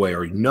money away,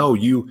 or no, I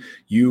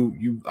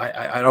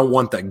don't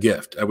want that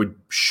gift. I would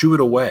shoo it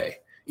away.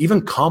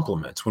 Even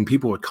compliments, when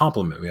people would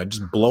compliment me, I'd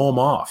just blow them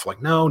off.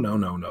 Like, no.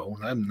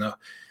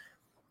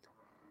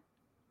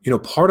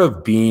 Part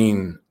of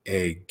being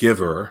a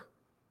giver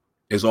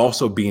is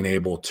also being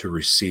able to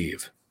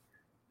receive,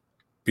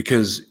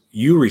 because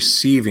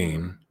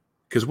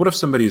what if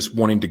somebody's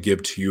wanting to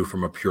give to you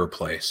from a pure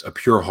place, a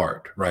pure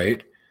heart,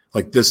 right?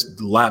 Like this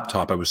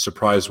laptop I was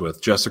surprised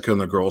with. Jessica and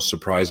the girls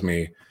surprised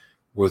me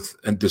with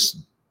this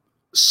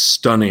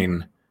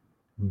stunning,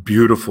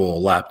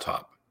 beautiful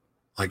laptop.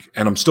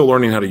 And I'm still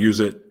learning how to use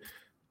it,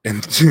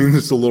 and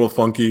it's a little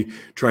funky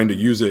trying to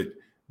use it,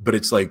 but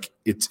it's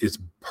it's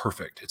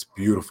perfect. It's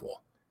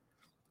beautiful.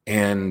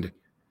 And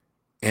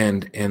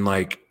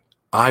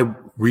I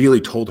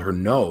really told her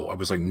no. I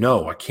was like,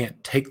 no, I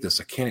can't take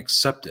this. I can't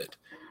accept it.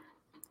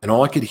 And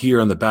all I could hear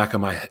in the back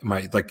of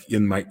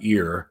in my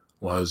ear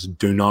was,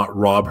 do not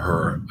rob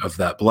her of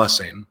that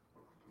blessing.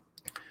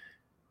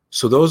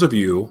 So those of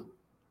you,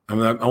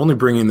 I'm only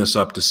bringing this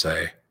up to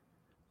say,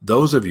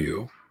 those of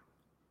you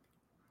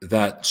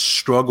that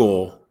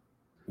struggle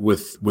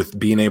with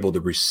being able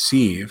to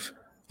receive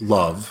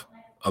love,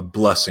 a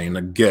blessing,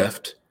 a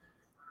gift,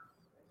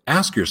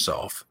 ask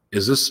yourself,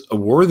 is this a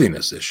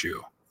worthiness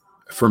issue?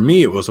 For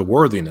me, it was a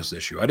worthiness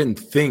issue. I didn't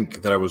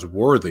think that I was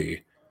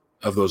worthy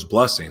of those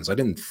blessings. I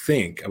didn't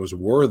think I was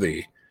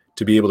worthy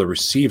to be able to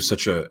receive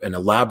such an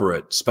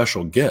elaborate,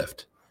 special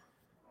gift.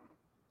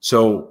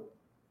 So,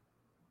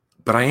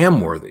 but I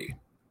am worthy.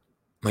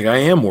 I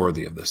am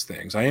worthy of these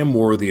things. I am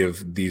worthy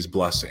of these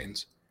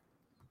blessings.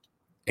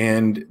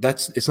 And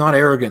it's not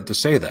arrogant to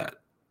say that.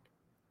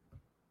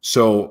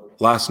 So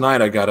last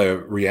night I got a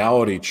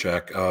reality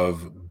check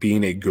of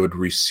being a good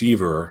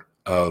receiver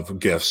of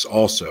gifts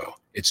also.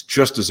 It's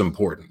just as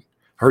important.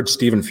 I heard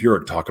Stephen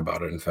Furtick talk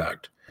about it, in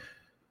fact.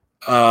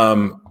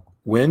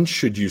 When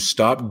should you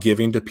stop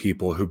giving to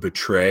people who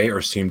betray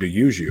or seem to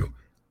use you?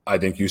 I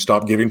think you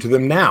stop giving to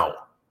them now.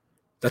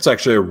 That's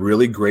actually a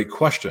really great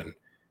question.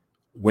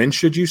 When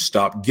should you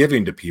stop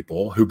giving to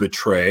people who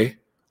betray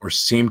or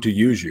seem to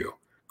use you?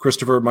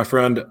 Christopher, my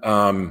friend,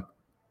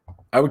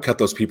 I would cut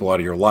those people out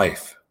of your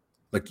life.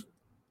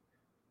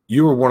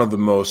 You are one of the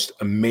most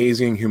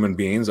amazing human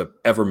beings I've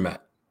ever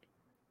met.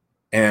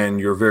 And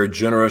you're very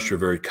generous, you're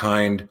very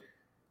kind,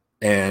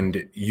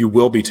 and you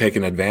will be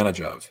taken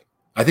advantage of.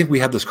 I think we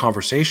had this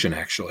conversation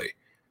actually,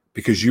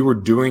 because you were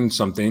doing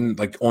something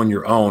on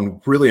your own,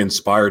 really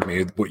inspired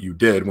me, what you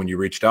did when you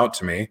reached out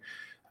to me.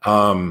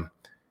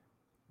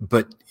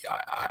 But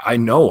I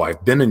know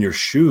I've been in your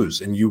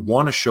shoes, and you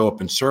want to show up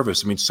in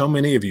service. I mean, so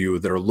many of you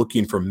that are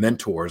looking for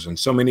mentors, and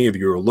so many of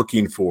you are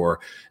looking for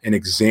an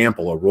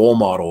example, a role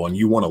model, and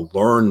you want to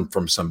learn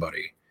from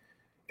somebody.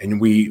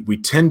 And we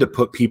tend to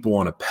put people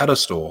on a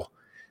pedestal,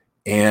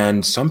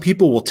 and some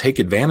people will take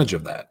advantage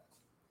of that.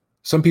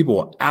 Some people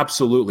will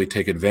absolutely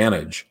take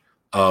advantage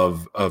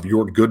of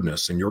your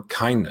goodness and your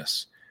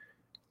kindness.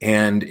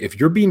 And if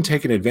you're being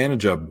taken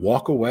advantage of,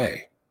 walk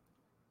away.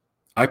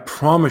 I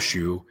promise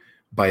you,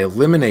 by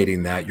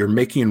eliminating that, you're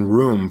making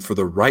room for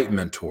the right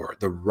mentor,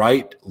 the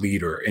right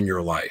leader in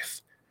your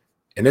life.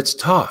 And it's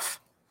tough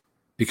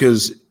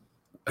because,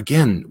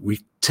 again,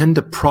 we tend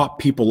to prop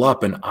people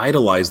up and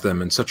idolize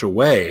them in such a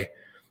way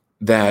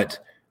that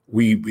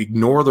we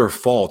ignore their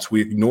faults,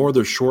 we ignore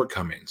their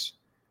shortcomings.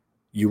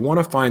 You want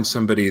to find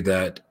somebody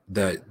that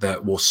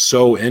will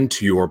sow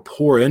into you or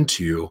pour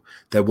into you,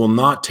 that will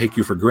not take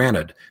you for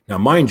granted. Now,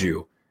 mind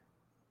you,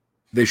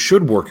 they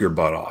should work your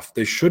butt off.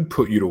 They should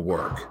put you to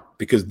work,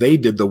 because they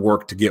did the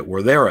work to get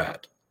where they're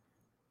at.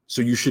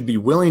 So you should be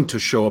willing to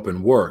show up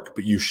and work,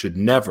 but you should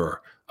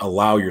never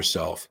allow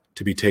yourself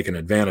to be taken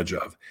advantage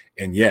of.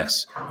 And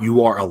yes,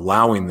 you are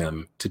allowing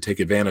them to take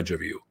advantage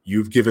of you.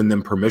 You've given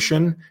them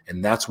permission,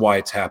 and that's why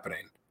it's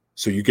happening.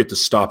 So you get to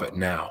stop it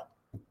now.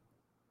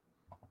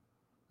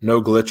 No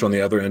glitch on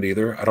the other end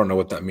either. I don't know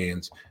what that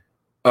means.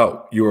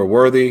 Oh, you are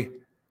worthy.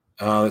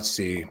 Let's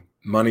see.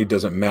 Money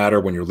doesn't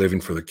matter when you're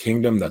living for the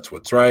kingdom. That's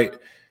what's right.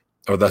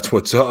 Or that's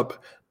what's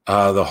up.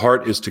 The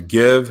heart is to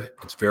give.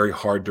 It's very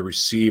hard to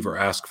receive or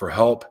ask for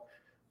help.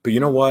 But you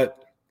know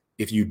what?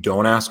 If you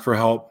don't ask for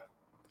help,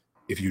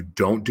 if you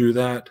don't do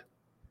that,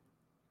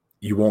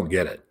 you won't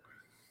get it.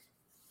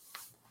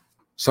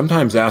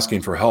 Sometimes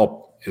asking for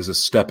help is a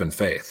step in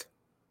faith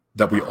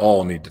that we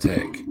all need to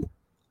take.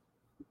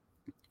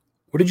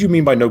 What did you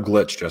mean by no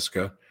glitch,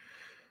 Jessica?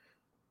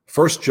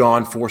 1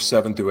 John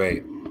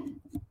 4:7-8.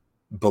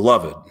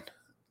 Beloved,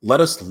 let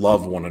us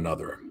love one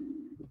another,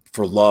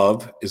 for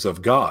love is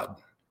of God.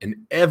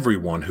 And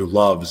everyone who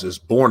loves is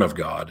born of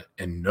God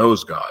and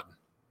knows God.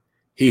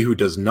 He who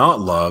does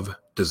not love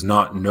does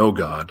not know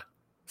God,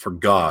 for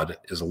God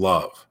is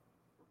love.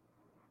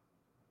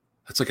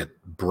 That's like a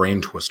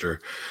brain twister.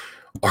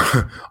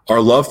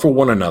 Our love for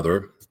one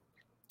another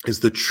is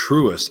the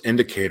truest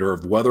indicator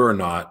of whether or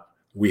not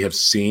we have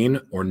seen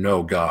or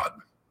know God.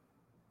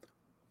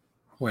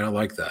 Wait, I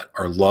like that.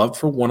 Our love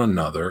for one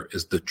another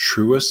is the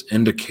truest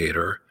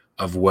indicator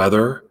of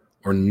whether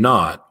or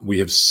not we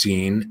have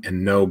seen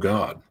and know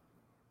God.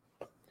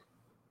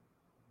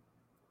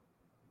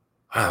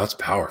 Wow, that's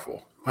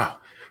powerful. Wow.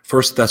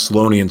 1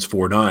 Thessalonians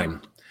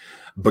 4:9.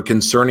 But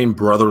concerning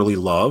brotherly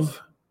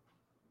love,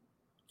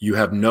 you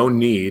have no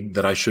need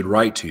that I should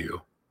write to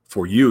you,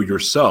 For you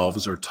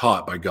yourselves are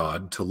taught by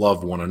God to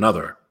love one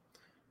another.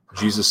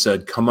 Jesus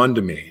said, "Come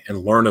unto me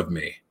and learn of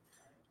me."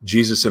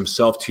 Jesus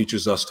himself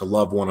teaches us to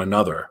love one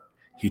another.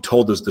 He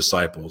told his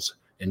disciples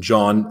in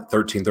John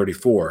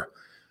 13:34,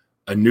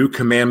 "A new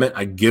commandment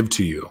I give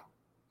to you,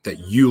 that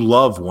you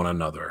love one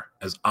another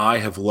as I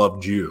have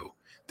loved you,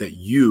 that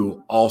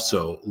you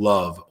also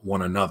love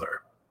one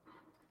another."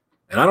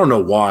 And I don't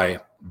know why,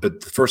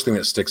 but the first thing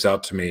that sticks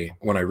out to me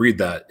when I read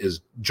that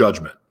is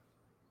judgment.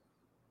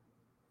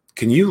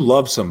 Can you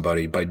love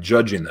somebody by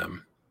judging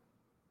them?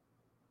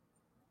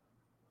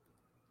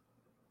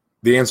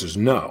 The answer is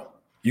no.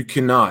 You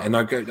cannot. And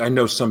I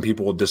know some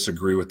people will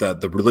disagree with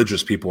that. The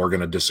religious people are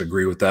going to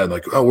disagree with that.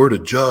 Like, oh, we're to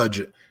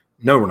judge.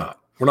 No, we're not.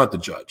 We're not the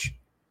judge.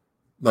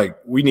 Like,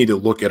 we need to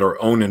look at our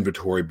own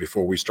inventory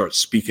before we start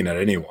speaking at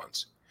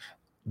anyone's.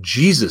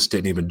 Jesus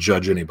didn't even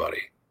judge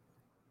anybody.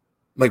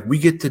 Like, we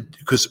get to,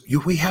 because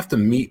we have to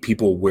meet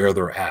people where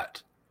they're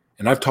at.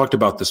 And I've talked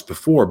about this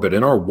before, but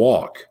in our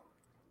walk,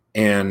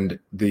 and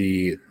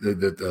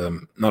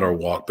not our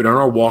walk, but in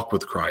our walk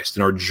with Christ,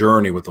 in our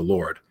journey with the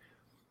Lord,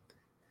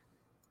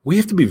 we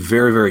have to be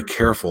very, very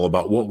careful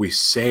about what we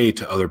say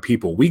to other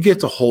people. We get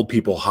to hold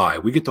people high.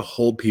 We get to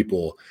hold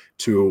people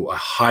to a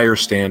higher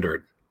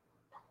standard.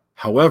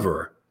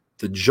 However,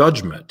 the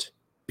judgment,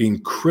 being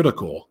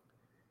critical,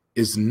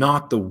 is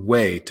not the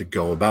way to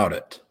go about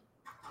it.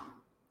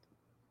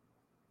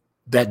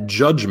 That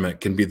judgment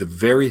can be the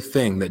very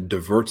thing that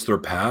diverts their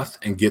path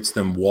and gets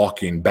them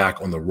walking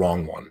back on the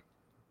wrong one.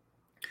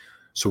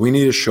 So we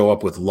need to show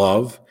up with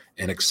love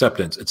and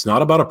acceptance. It's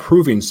not about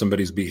approving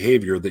somebody's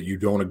behavior that you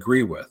don't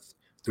agree with.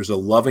 There's a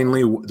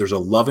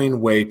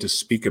loving way to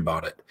speak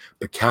about it,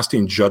 but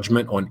casting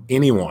judgment on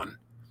anyone,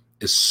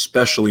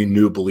 especially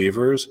new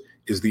believers,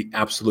 is the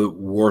absolute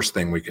worst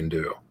thing we can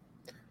do.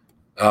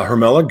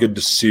 Hermela, good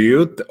to see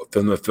you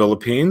from the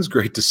Philippines.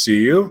 Great to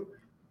see you.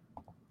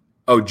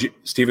 Oh,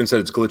 Stephen said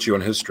it's glitchy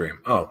on his stream.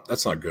 Oh,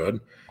 that's not good.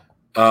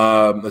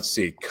 Let's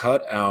see.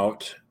 Cut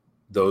out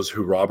those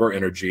who rob our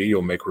energy.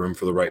 You'll make room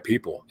for the right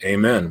people.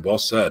 Amen. Well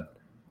said.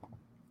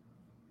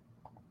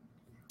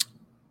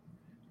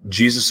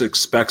 Jesus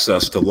expects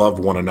us to love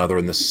one another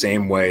in the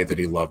same way that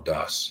he loved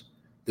us.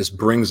 This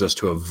brings us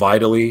to a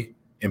vitally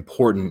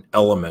important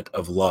element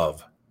of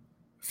love,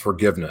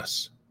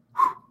 forgiveness.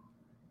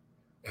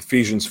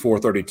 Ephesians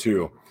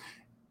 4:32.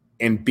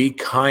 And be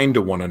kind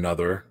to one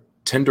another,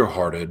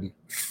 tenderhearted,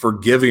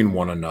 forgiving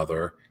one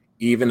another,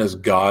 even as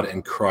God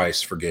in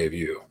Christ forgave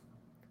you.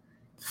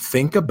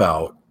 Think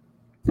about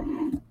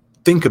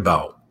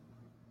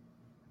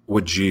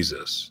what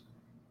Jesus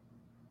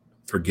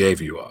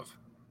forgave you of.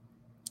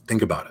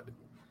 Think about it.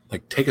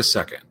 Like, take a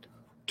second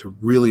to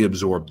really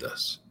absorb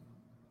this.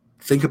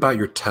 Think about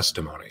your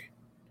testimony.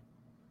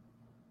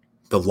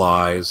 The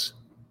lies,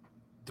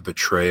 the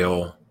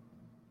betrayal,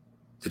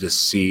 the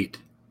deceit,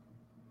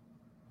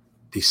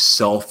 the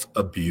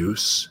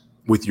self-abuse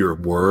with your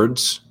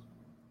words,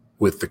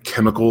 with the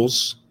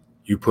chemicals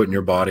you put in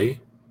your body.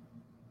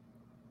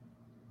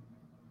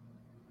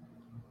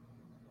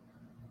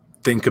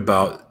 Think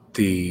about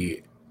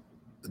the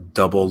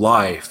double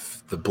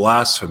life, the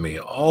blasphemy,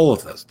 all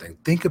of those things.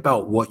 Think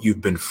about what you've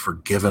been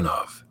forgiven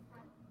of.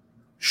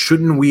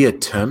 Shouldn't we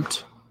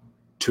attempt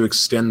to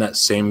extend that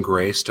same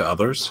grace to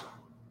others?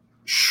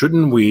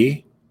 Shouldn't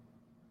we?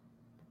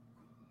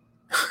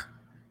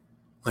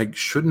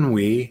 Shouldn't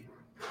we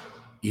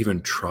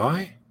even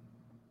try?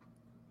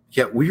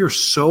 Yet we are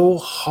so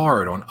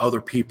hard on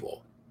other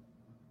people.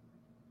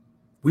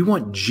 We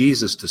want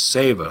Jesus to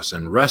save us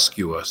and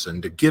rescue us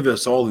and to give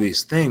us all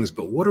these things,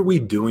 but what are we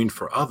doing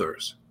for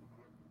others?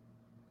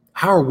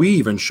 How are we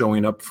even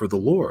showing up for the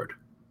Lord?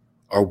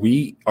 Are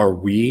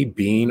we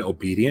being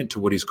obedient to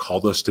what he's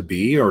called us to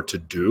be or to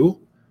do?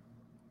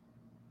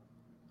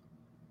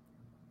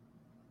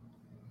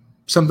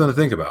 Something to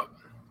think about.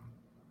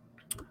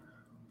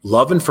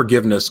 Love and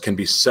forgiveness can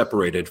be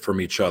separated from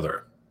each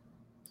other.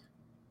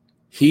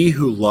 He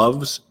who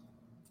loves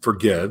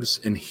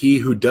forgives, and he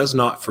who does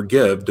not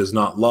forgive does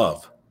not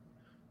love.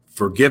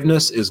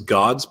 Forgiveness is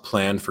God's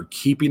plan for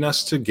keeping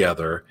us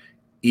together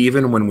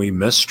even when we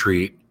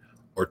mistreat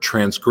or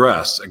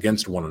transgress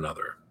against one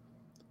another.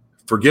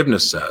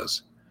 Forgiveness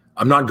says,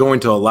 I'm not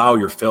going to allow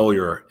your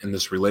failure in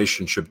this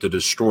relationship to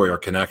destroy our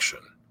connection.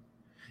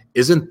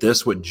 Isn't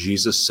this what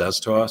Jesus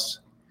says to us?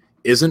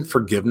 Isn't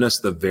forgiveness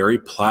the very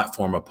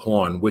platform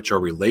upon which our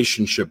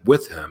relationship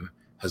with him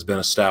has been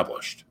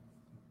established?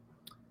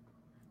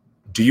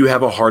 Do you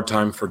have a hard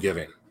time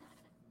forgiving?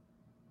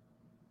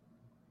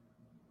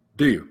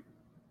 Do you?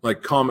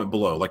 Comment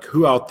below.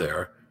 Who out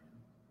there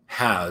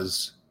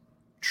has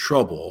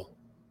trouble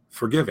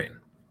forgiving?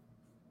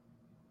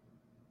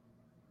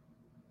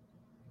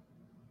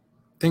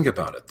 Think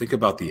about it. Think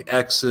about the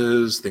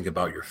exes. Think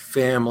about your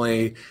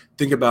family.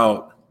 Think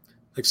about,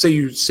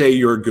 say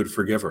you're a good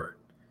forgiver.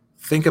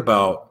 Think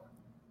about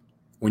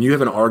when you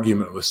have an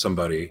argument with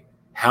somebody,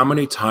 how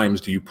many times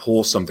do you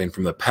pull something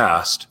from the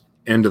past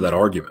into that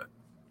argument?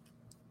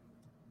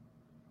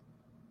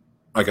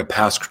 Like a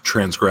past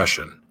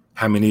transgression.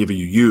 How many of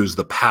you use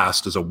the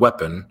past as a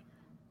weapon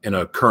in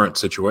a current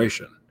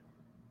situation.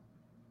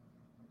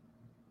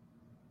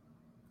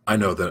 I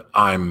know that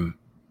I'm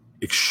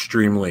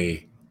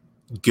extremely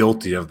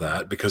guilty of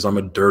that because I'm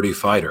a dirty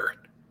fighter.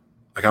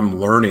 Like, I'm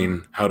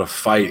learning how to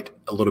fight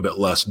a little bit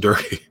less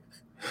dirty.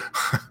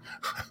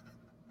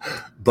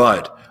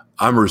 But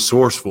I'm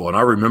resourceful and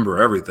I remember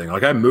everything.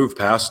 Like, I move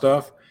past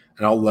stuff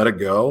and I'll let it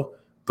go,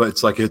 but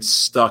it's like it's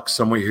stuck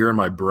somewhere here in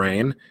my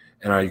brain.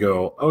 And I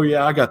go, oh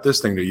yeah, I got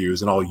this thing to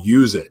use, and I'll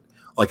use it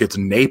like it's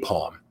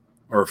napalm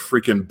or a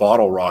freaking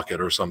bottle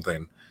rocket or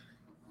something.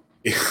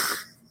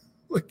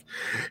 Like,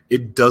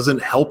 it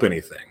doesn't help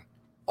anything.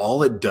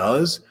 All it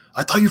does,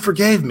 I thought you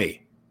forgave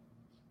me.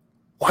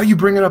 Why are you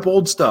bringing up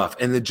old stuff?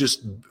 And it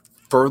just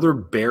further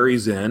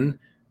buries in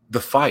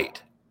the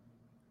fight.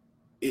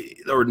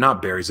 Or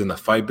not buries in the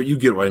fight, but you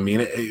get what I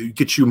mean. It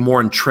gets you more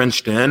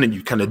entrenched in, and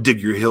you kind of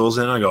dig your heels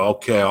in. I go,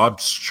 okay, I'll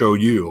show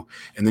you.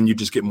 And then you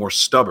just get more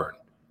stubborn.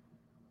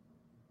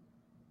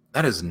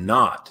 That is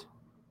not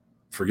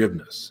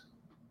forgiveness.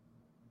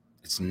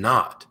 It's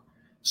not.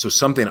 So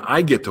something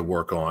I get to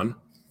work on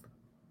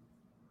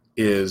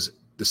is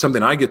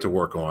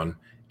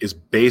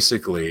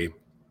basically,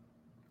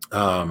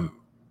 something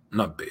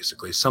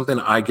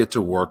I get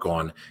to work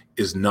on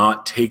is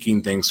not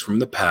taking things from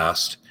the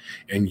past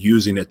and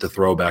using it to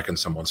throw back in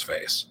someone's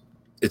face.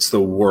 It's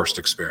the worst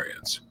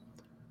experience.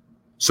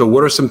 So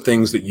what are some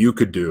things that you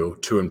could do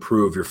to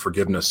improve your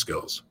forgiveness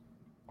skills?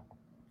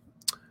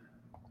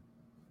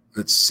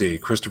 Let's see.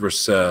 Christopher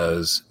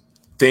says,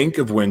 think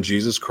of when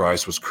Jesus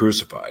Christ was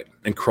crucified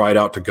and cried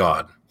out to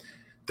God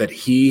that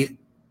he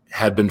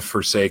had been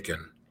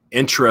forsaken.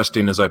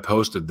 Interesting, as I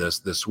posted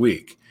this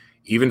week,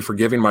 even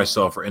forgiving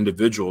myself for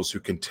individuals who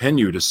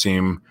continue to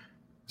seem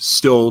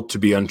still to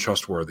be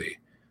untrustworthy.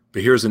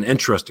 But here's an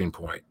interesting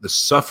point. The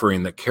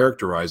suffering that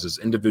characterizes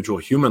individual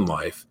human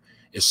life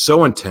is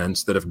so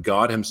intense that if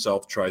God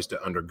himself tries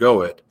to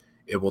undergo it,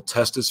 it will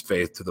test his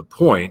faith to the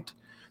point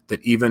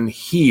that even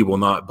he will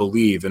not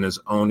believe in his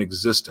own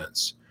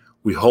existence.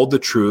 We hold the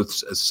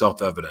truths as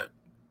self-evident.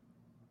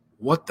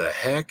 What the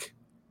heck?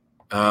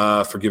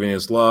 Forgiving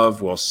is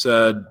love. Well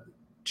said.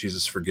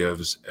 Jesus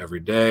forgives every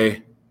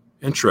day.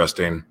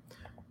 Interesting.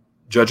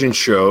 Judging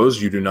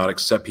shows you do not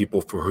accept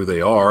people for who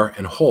they are,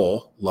 and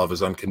whole love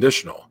is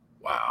unconditional.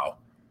 Wow.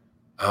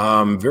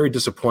 Very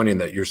disappointing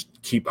that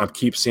I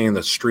keep seeing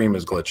the stream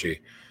is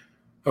glitchy.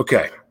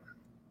 Okay.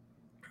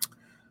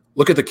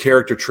 Look at the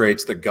character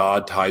traits that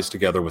God ties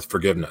together with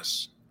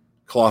forgiveness.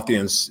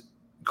 Colossians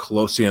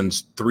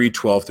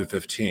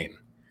 3:12-15.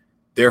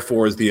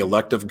 Therefore, as the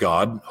elect of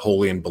God,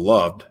 holy and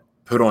beloved,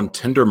 put on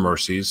tender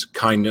mercies,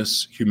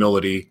 kindness,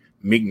 humility,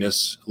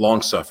 meekness,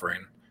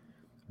 long-suffering,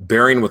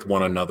 bearing with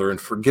one another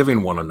and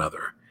forgiving one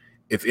another.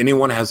 If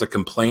anyone has a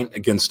complaint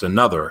against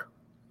another,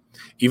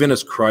 even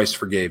as Christ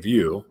forgave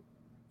you,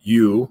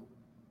 you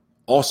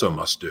also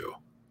must do.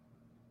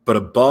 But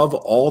above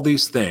all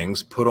these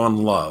things, put on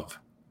love,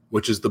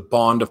 which is the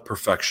bond of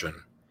perfection,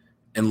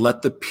 and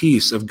let the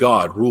peace of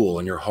God rule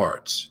in your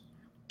hearts,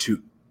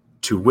 to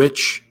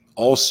which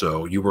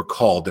also you were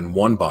called in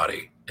one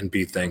body, and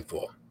be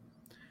thankful.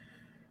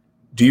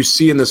 Do you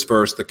see in this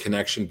verse the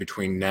connection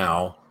between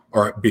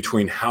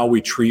how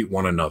we treat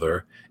one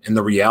another and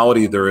the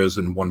reality there is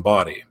in one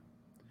body?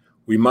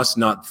 We must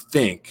not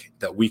think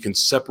that we can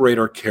separate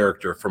our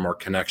character from our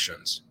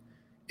connections.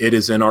 It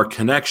is in our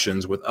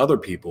connections with other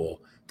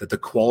people that the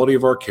quality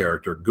of our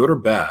character, good or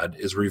bad,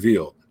 is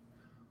revealed.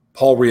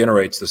 Paul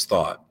reiterates this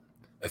thought.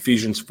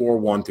 Ephesians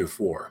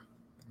 4:1-4.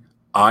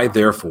 I,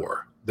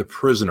 therefore, the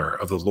prisoner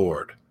of the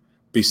Lord,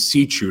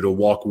 beseech you to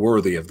walk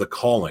worthy of the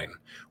calling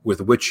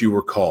with which you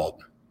were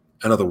called.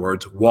 In other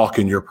words, walk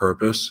in your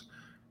purpose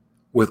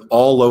with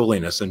all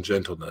lowliness and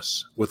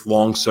gentleness, with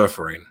long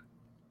suffering,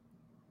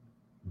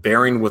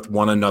 bearing with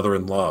one another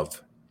in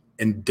love,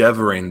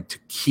 endeavoring to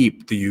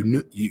keep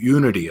the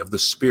unity of the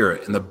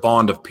Spirit in the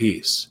bond of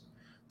peace.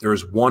 There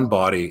is one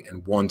body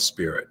and one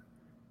Spirit.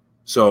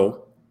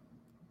 So,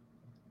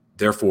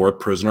 therefore,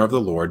 prisoner of the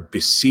Lord,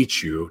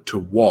 beseech you to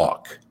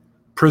walk.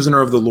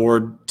 Prisoner of the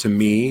Lord, to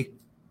me,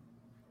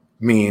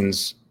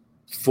 means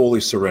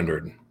fully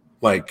surrendered.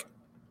 Like,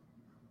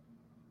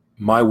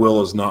 my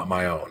will is not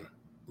my own.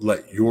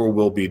 Let your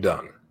will be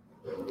done.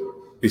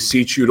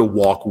 Beseech you to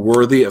walk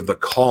worthy of the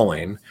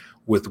calling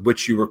with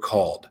which you were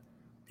called.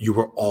 You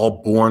were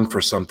all born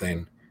for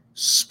something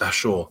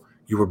special.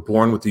 You were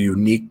born with a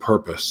unique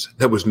purpose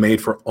that was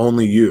made for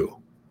only you.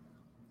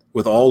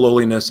 With all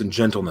lowliness and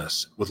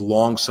gentleness, with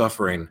long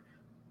suffering.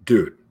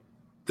 Dude,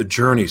 the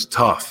journey's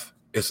tough.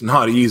 It's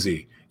not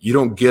easy. You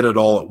don't get it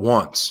all at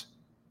once.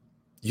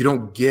 You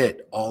don't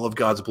get all of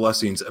God's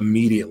blessings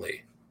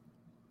immediately.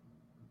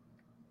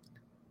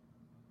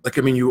 Like,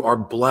 I mean, you are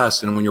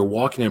blessed, and when you're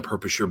walking in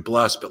purpose, you're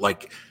blessed, but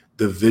like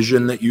the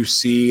vision that you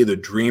see, the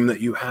dream that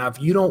you have,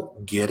 you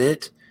don't get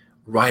it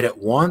right at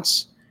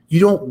once. You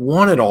don't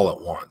want it all at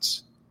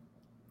once.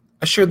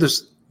 I shared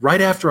this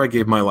right after I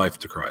gave my life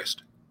to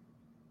Christ.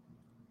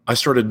 I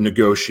started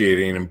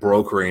negotiating and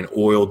brokering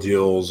oil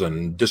deals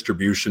and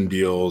distribution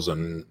deals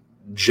and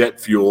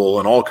jet fuel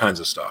and all kinds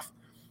of stuff.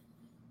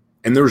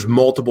 And there's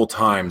multiple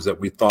times that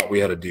we thought we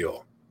had a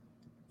deal.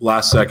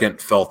 Last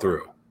second, fell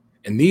through.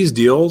 And these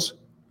deals,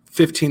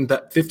 15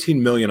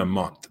 million a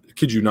month.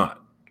 Kid you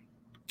not.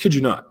 Kid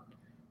you not.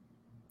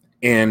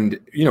 And,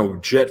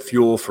 jet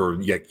fuel for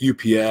like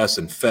UPS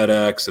and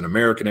FedEx and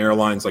American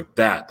Airlines, like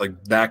that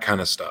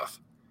kind of stuff.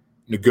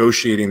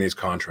 Negotiating these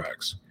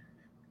contracts.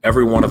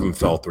 Every one of them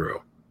fell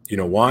through. You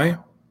know why?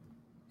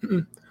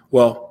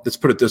 Well, let's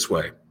put it this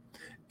way.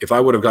 If I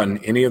would have gotten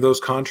any of those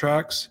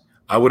contracts,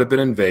 I would have been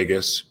in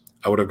Vegas.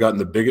 I would have gotten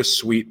the biggest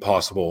suite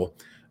possible,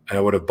 and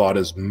I would have bought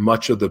as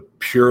much of the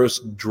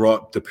purest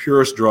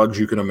drugs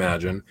you can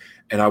imagine,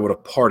 and I would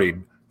have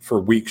partied for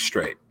weeks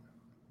straight.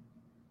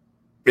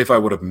 If I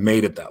would have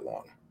made it that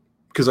long,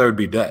 because I would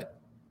be dead.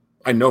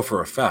 I know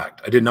for a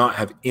fact. I did not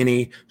have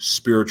any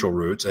spiritual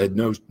roots. I had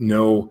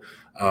no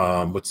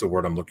what's the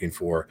word I'm looking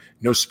for?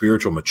 No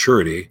spiritual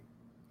maturity.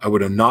 I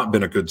would have not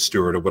been a good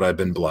steward of what I'd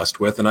been blessed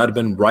with, and I'd have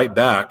been right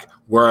back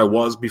where I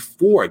was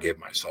before I gave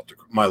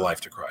my life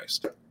to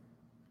Christ.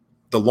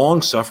 The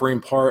long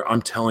suffering part,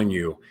 I'm telling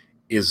you,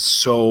 is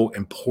so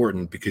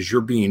important because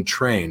you're being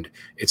trained.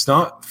 It's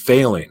not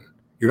failing.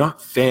 You're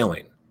not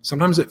failing.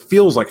 Sometimes it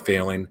feels like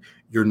failing.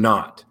 You're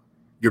not.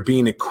 You're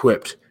being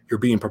equipped. You're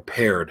being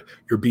prepared.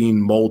 You're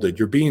being molded.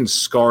 You're being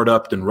scarred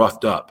up and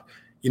roughed up.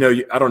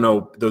 I don't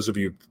know, those of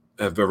you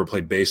have ever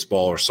played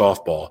baseball or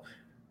softball,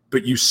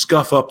 but you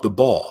scuff up the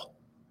ball.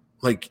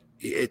 Like,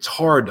 it's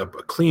hard. A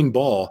clean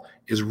ball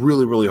is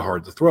really, really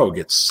hard to throw. It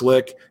gets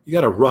slick. You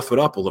got to rough it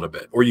up a little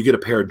bit. Or you get a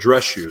pair of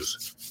dress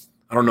shoes.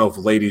 I don't know if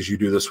ladies, you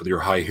do this with your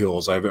high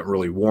heels. I haven't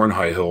really worn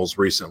high heels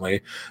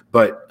recently,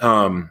 but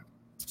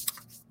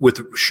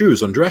with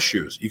shoes, on dress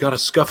shoes, you got to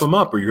scuff them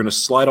up or you're going to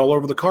slide all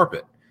over the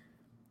carpet.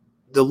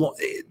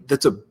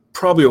 That's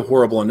probably a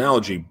horrible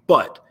analogy,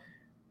 but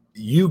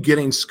you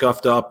getting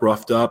scuffed up,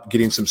 roughed up,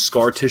 getting some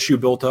scar tissue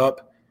built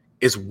up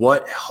is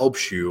what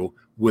helps you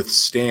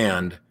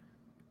withstand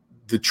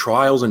the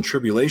trials and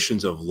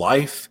tribulations of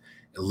life,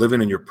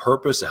 living in your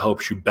purpose. It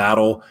helps you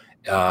battle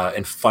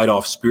and fight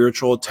off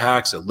spiritual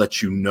attacks. It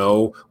lets you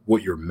know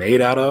what you're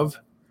made out of.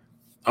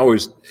 I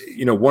always,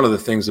 one of the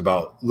things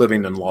about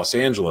living in Los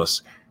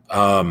Angeles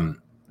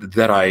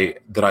that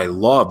I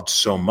loved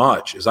so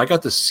much is I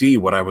got to see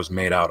what I was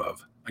made out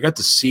of. I got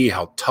to see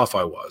how tough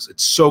I was.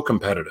 It's so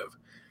competitive.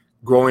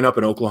 Growing up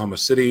in Oklahoma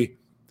City,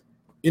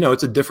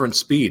 it's a different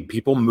speed.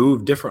 People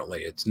move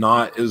differently. It's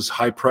not as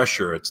high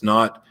pressure.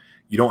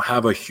 You don't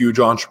have a huge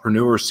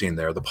entrepreneur scene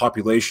there. The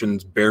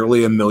population's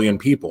barely 1 million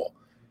people.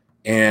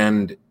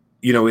 And,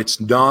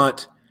 it's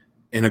not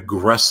an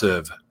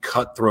aggressive,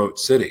 cutthroat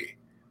city.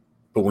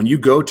 But when you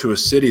go to a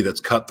city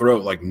that's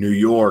cutthroat like New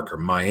York or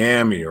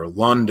Miami or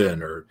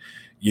London or,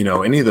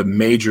 any of the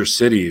major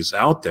cities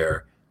out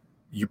there,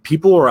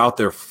 people are out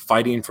there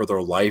fighting for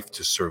their life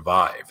to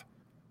survive.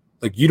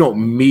 Like, you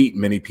don't meet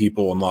many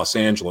people in Los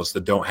Angeles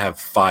that don't have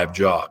 5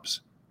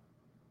 jobs.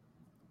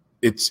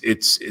 It's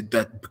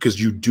that because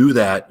you do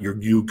that,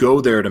 you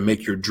go there to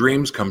make your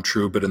dreams come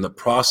true, but in the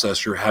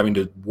process, you're having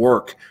to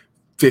work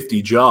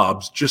 50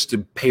 jobs just to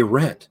pay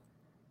rent.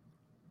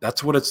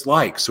 That's what it's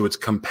like. So it's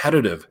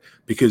competitive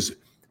because,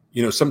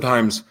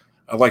 sometimes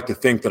I like to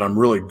think that I'm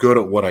really good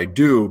at what I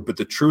do, but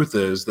the truth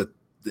is that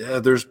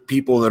there's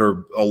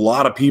a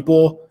lot of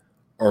people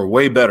are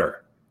way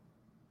better.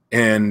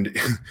 And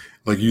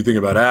like you think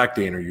about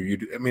acting or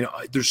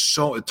there's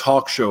a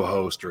talk show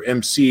host or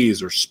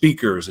MCs or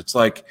speakers. It's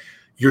like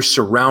you're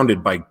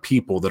surrounded by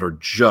people that are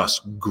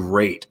just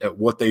great at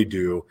what they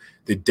do.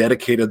 They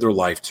dedicated their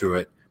life to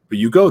it, but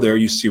you go there,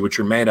 you see what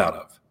you're made out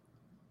of.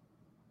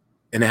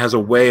 And it has a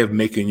way of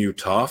making you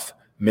tough,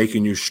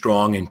 making you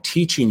strong, and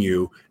teaching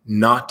you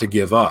not to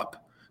give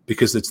up,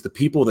 because it's the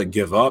people that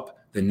give up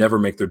that never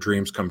make their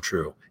dreams come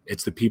true.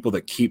 It's the people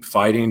that keep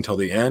fighting until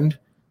the end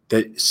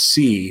that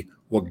see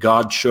what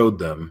God showed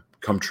them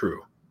come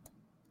true.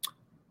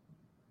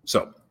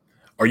 So,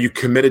 are you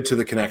committed to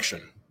the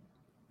connection?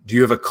 Do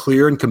you have a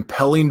clear and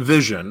compelling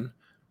vision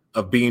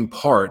of being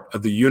part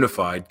of the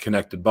unified,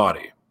 connected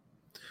body?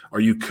 Are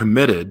you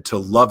committed to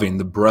loving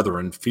the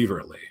brethren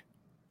fervently?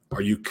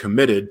 Are you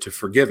committed to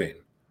forgiving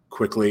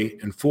quickly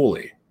and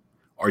fully?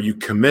 Are you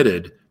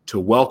committed to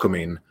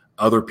welcoming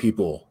other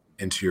people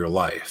into your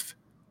life?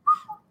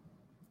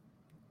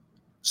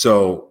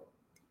 So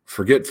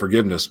forget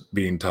forgiveness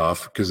being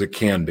tough, because it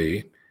can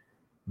be,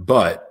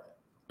 but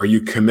are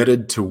you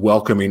committed to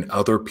welcoming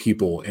other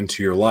people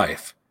into your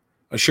life?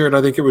 I shared,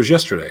 I think it was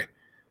yesterday.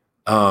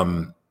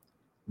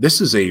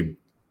 This is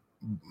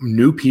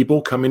new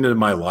people coming into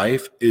my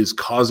life is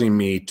causing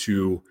me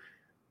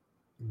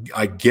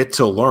I get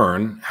to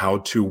learn how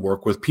to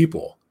work with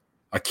people.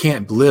 I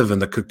can't live in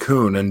the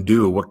cocoon and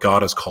do what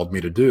God has called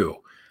me to do.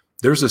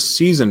 There's a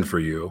season for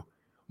you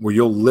where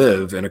you'll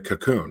live in a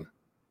cocoon.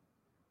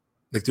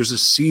 Like, there's a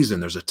season,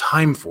 there's a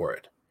time for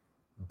it,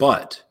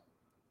 but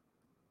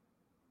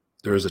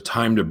there is a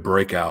time to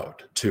break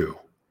out too.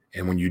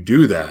 And when you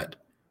do that,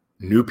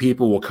 new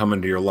people will come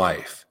into your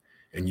life,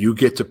 and you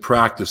get to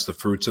practice the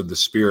fruits of the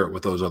Spirit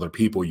with those other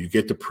people. You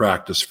get to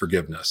practice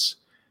forgiveness.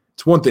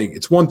 It's one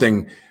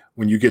thing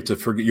when you get to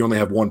forget, you only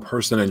have one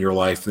person in your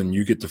life, then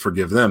you get to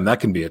forgive them.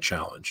 That can be a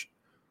challenge.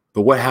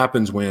 But what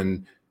happens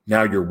when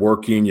now you're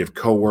working, you have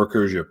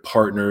coworkers, you have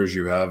partners,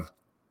 you have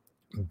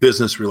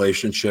business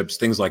relationships,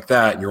 things like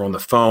that, and you're on the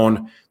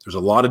phone. There's a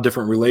lot of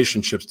different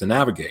relationships to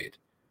navigate.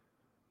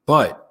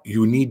 But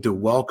you need to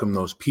welcome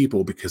those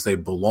people because they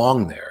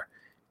belong there.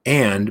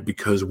 And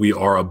because we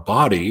are a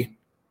body,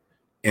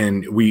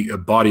 and a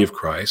body of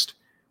Christ,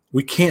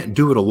 we can't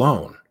do it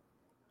alone.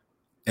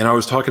 And I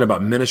was talking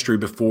about ministry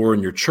before in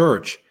your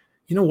church.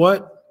 You know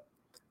what?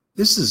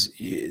 This is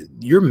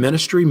your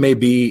ministry. May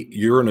be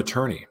you're an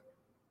attorney.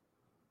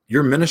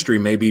 Your ministry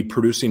may be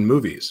producing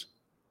movies.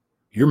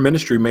 Your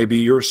ministry may be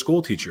you're a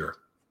school teacher.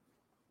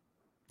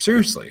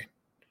 Seriously.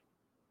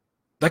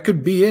 That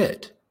could be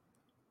it.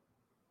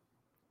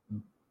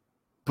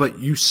 But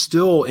you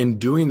still, in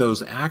doing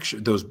those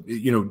actions,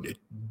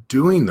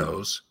 doing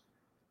those,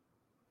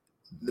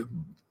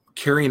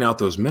 carrying out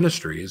those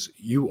ministries,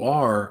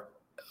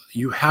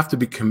 you have to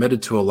be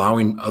committed to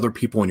allowing other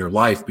people in your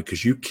life,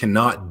 because you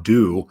cannot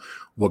do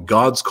what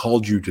God's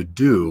called you to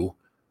do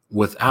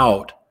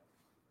without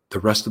the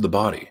rest of the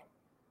body.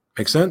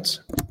 Make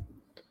sense?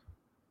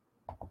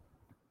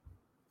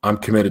 I'm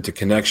committed to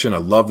connection. I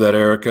love that,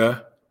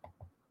 Erica.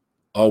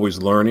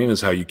 Always learning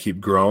is how you keep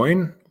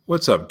growing.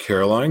 What's up,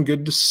 Caroline?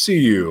 Good to see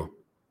you.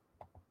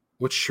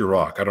 What's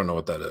Chirac? I don't know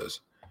what that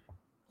is.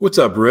 What's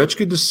up, Rich?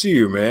 Good to see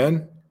you,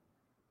 man.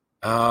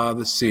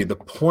 Let's see. The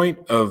point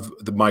of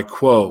my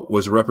quote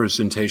was a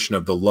representation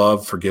of the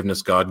love,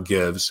 forgiveness God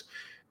gives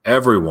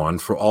everyone,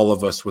 for all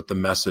of us, with the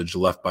message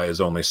left by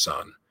his only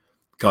son.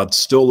 God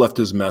still left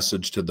his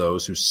message to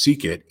those who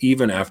seek it,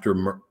 even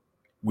after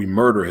we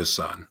murder his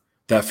son.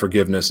 That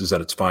forgiveness is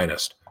at its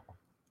finest.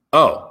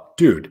 Oh,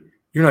 dude,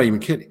 you're not even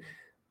kidding.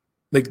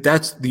 Like,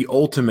 that's the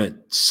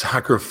ultimate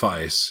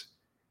sacrifice.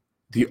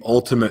 The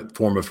ultimate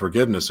form of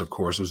forgiveness, of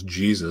course, was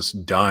Jesus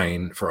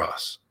dying for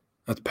us.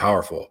 That's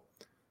powerful.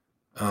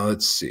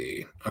 Let's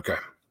see. Okay.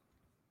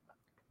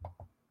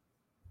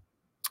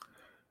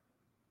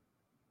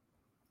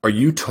 Are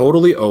you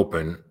totally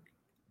open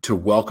to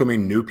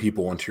welcoming new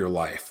people into your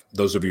life?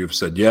 Those of you who've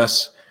said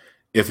yes.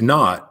 If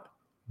not,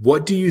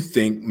 what do you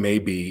think may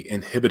be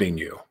inhibiting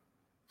you?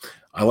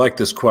 I like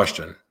this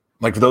question.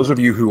 Like, those of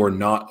you who are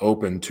not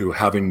open to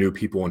having new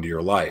people into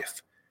your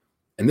life.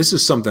 And this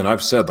is something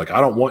I've said, like,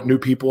 I don't want new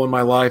people in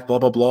my life, blah,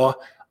 blah, blah.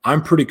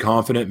 I'm pretty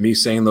confident me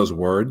saying those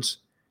words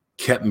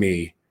kept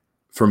me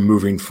from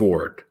moving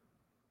forward,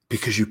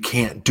 because you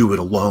can't do it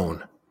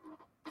alone.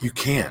 You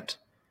can't.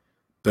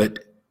 But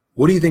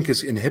what do you think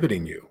is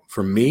inhibiting you?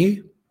 For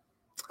me,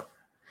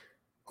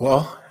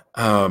 well,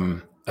 I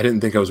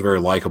didn't think I was very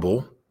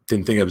likable.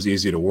 Didn't think I was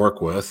easy to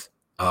work with.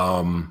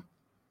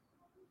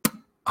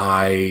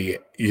 I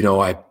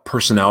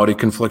personality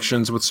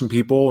conflictions with some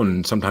people,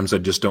 and sometimes I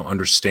just don't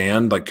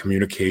understand. Like,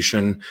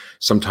 communication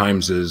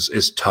sometimes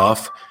is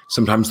tough.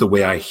 Sometimes the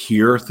way I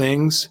hear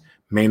things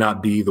may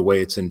not be the way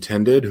it's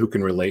intended. Who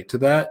can relate to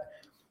that?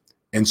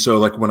 And so,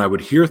 like, when I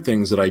would hear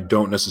things that I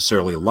don't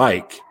necessarily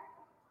like,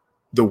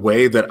 the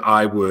way that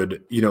I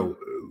would,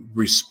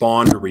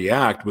 respond or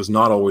react was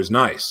not always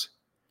nice.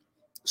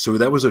 So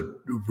that was a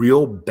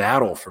real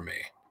battle for me.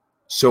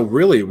 So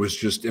really, it was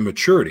just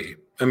immaturity.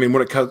 I mean,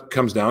 when it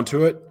comes down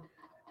to it,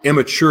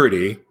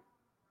 immaturity,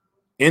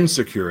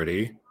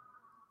 insecurity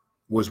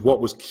was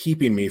what was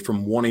keeping me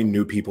from wanting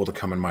new people to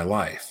come in my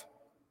life.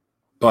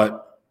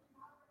 But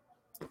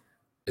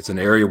it's an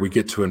area we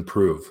get to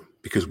improve,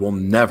 because we'll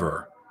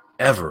never,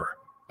 ever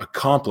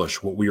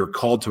accomplish what we are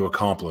called to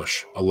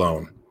accomplish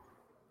alone.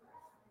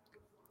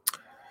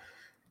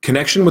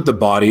 Connection with the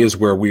body is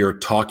where we are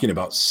talking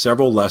about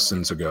several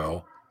lessons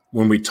ago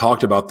when we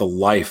talked about the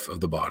life of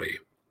the body.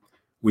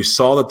 We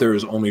saw that there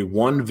is only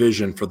one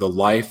vision for the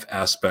life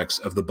aspects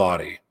of the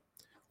body.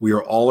 We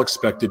are all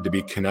expected to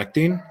be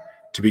connecting,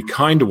 to be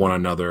kind to one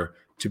another,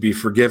 to be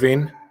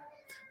forgiving.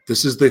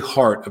 This is the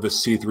heart of a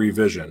C3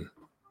 vision.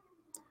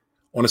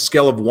 On a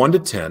scale of 1 to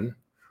 10,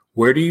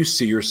 where do you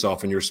see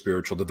yourself in your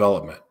spiritual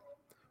development?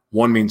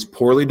 1 means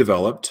poorly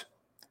developed.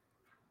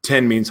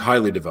 10 means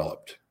highly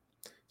developed.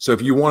 So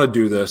if you want to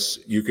do this,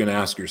 you can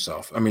ask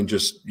yourself. I mean,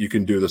 you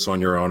can do this on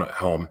your own at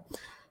home.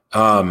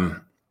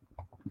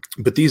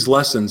 But these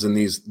lessons and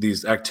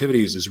these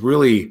activities is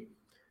really,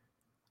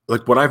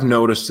 like, what I've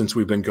noticed since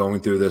we've been going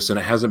through this, and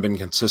it hasn't been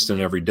consistent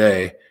every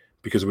day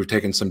because we've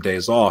taken some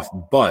days off,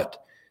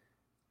 but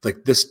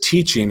like, this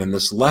teaching and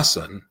this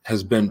lesson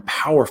has been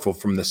powerful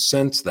from the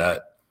sense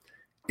that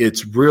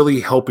it's really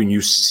helping you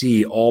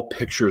see all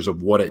pictures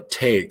of what it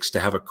takes to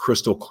have a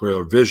crystal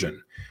clear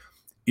vision.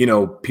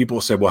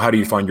 People say, well, how do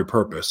you find your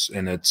purpose?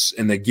 And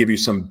they give you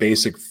some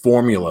basic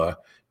formula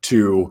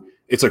to,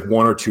 it's like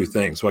 1 or 2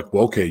 things. Like,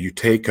 well, okay, you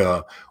take,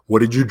 what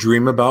did you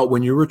dream about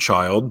when you were a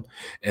child?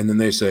 And then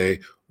they say,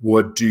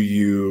 what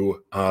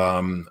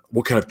kind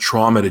of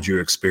trauma did you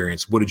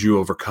experience? What did you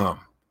overcome?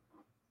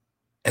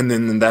 And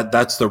then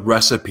that's the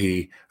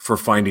recipe for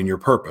finding your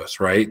purpose,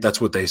 right? That's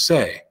what they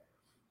say.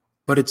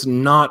 But it's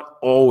not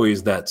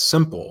always that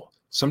simple.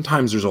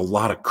 Sometimes there's a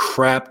lot of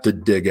crap to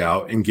dig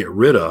out and get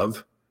rid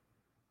of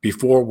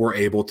before we're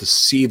able to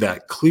see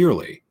that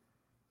clearly.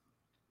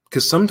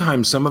 Because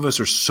sometimes some of us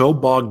are so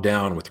bogged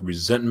down with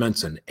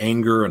resentments and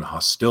anger and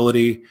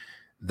hostility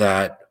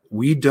that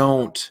we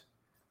don't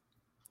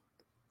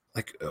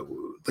like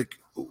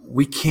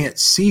we can't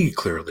see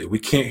clearly. We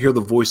can't hear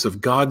the voice of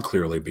God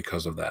clearly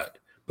because of that.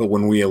 But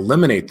when we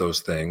eliminate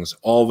those things,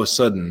 all of a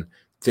sudden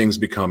things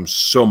become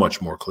so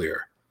much more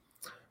clear.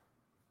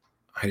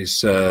 He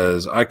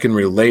says, I can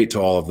relate to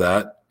all of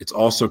that. It's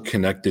also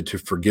connected to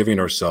forgiving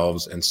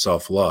ourselves and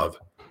self-love.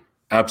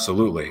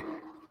 Absolutely.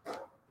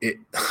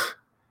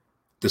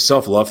 The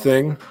self-love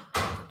thing,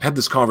 I had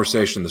this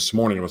conversation this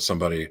morning with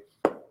somebody.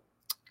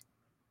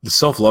 The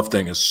self-love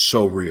thing is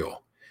so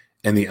real.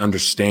 And the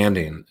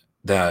understanding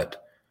that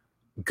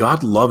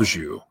God loves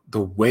you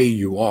the way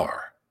you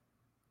are.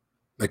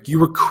 Like you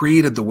were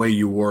created the way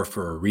you were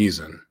for a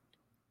reason.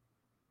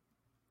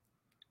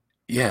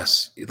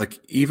 Yes, like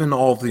even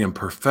all of the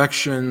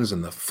imperfections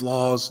and the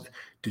flaws,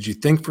 did you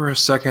think for a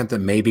second that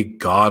maybe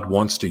God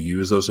wants to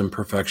use those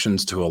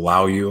imperfections to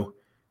allow you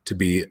to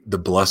be the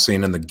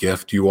blessing and the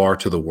gift you are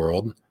to the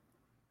world?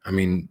 I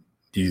mean,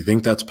 do you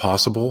think that's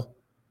possible?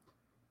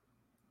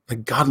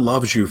 Like God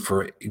loves you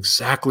for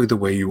exactly the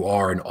way you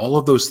are, and all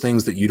of those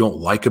things that you don't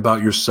like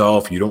about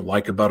yourself, you don't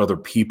like about other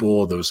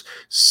people, those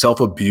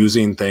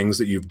self-abusing things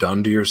that you've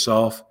done to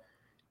yourself,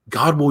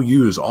 God will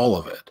use all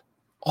of it,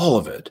 all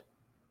of it.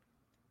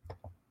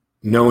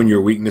 Knowing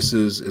your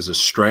weaknesses is a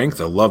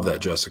strength. I love that,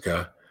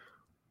 Jessica.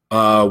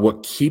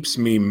 What keeps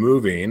me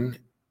moving,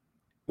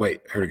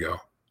 wait, here we go.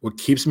 What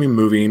keeps me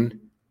moving,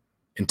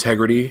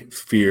 integrity,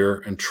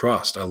 fear, and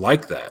trust. I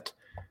like that.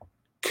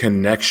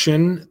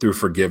 Connection through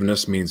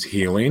forgiveness means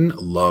healing.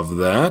 Love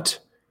that.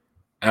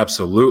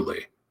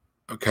 Absolutely.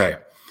 Okay.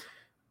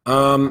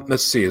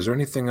 Let's see. Is there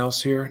anything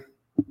else here?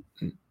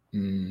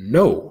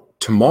 No.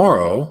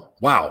 Tomorrow,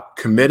 wow,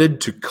 committed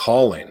to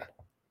calling.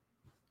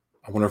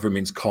 I wonder if it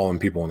means calling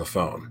people on the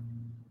phone.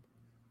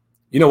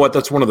 You know what?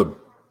 That's one of the... Do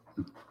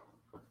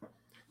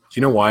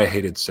you know why I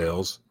hated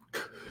sales?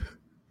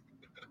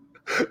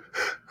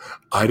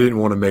 I didn't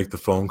want to make the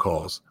phone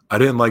calls. I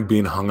didn't like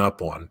being hung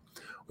up on.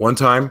 One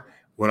time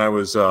when I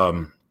was, it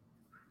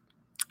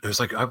was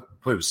like, it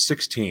was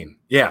 16.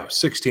 Yeah,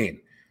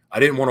 16. I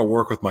didn't want to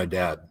work with my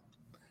dad.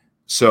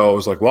 So I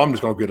was like, well, I'm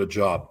just going to get a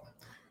job.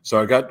 So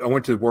I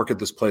went to work at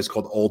this place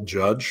called Old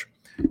Judge.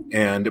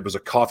 And it was a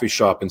coffee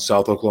shop in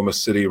South Oklahoma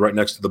City, right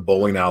next to the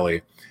bowling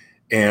alley.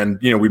 And,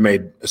 you know, we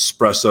made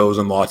espressos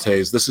and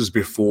lattes. This is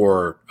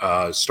before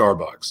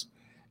Starbucks.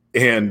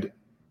 And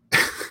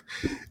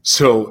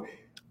so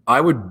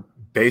I would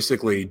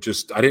basically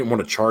I didn't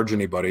want to charge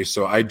anybody.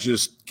 So I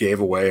just gave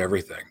away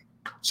everything.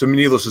 So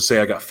needless to say,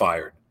 I got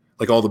fired.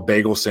 Like all the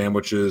bagel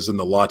sandwiches and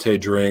the latte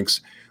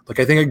drinks. Like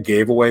I think I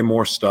gave away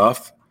more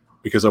stuff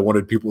because I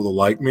wanted people to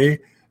like me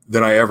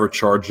than I ever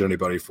charged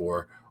anybody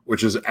for,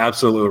 which is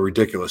absolutely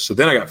ridiculous. So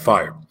then I got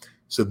fired.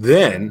 So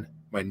then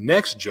my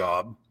next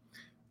job,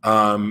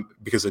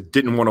 because I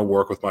didn't want to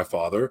work with my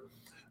father,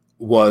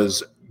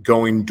 was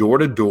going door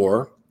to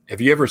door.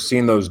 Have you ever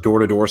seen those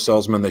door-to-door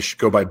salesmen? They should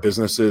go by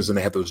businesses and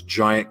they have those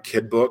giant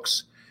kid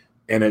books.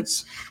 And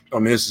this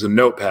is a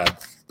notepad,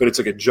 but it's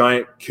like a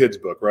giant kid's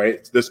book, right?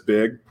 It's this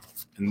big.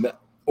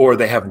 Or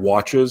they have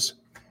watches.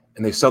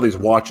 And they sell these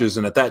watches.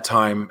 And at that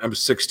time, I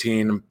was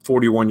 16, I'm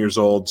 41 years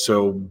old.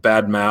 So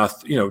bad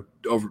math,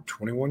 over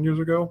 21 years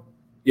ago.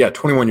 Yeah,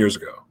 21 years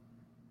ago.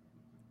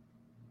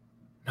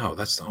 No,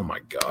 oh my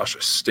gosh, I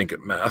stink at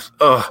math.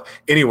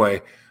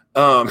 Anyway,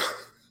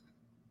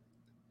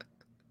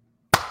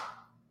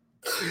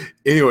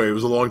 it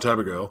was a long time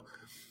ago.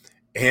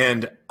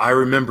 And I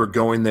remember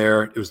going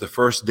there. It was the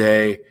first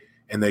day.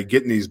 And they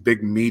get in these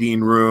big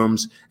meeting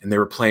rooms and they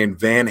were playing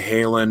Van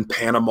Halen,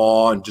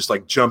 Panama, and just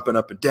like jumping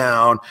up and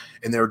down.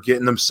 And they were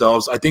getting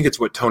themselves, I think it's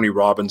what Tony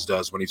Robbins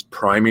does when he's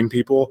priming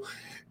people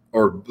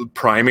or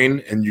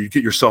priming, and you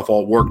get yourself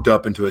all worked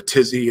up into a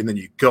tizzy. And then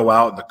you go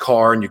out in the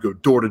car and you go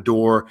door to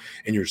door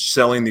and you're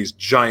selling these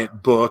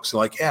giant books.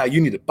 Like, yeah, you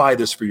need to buy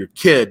this for your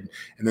kid.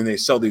 And then they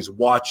sell these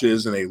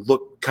watches and they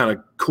look kind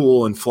of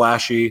cool and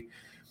flashy.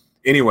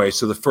 Anyway,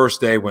 so the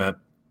first day went,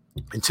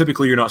 and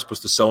typically you're not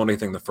supposed to sell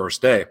anything the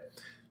first day.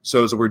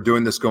 So as we're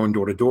doing this, going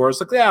door to door, I was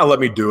like, yeah, let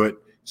me do it.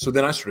 So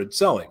then I started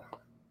selling.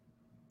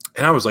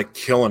 And I was like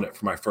killing it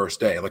for my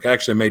first day. Like I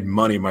actually made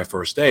money my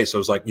first day. So I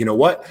was like, you know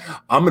what?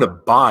 I'm going to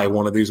buy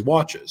one of these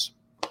watches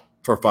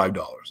for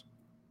 $5.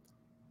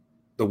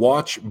 The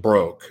watch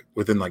broke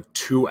within like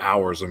 2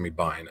 hours of me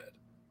buying it.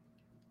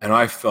 And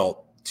I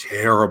felt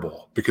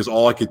terrible because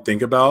all I could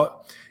think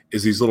about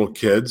is these little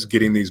kids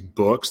getting these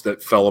books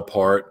that fell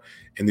apart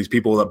and these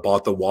people that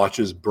bought the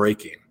watches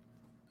breaking.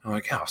 I'm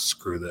like, oh,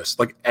 screw this.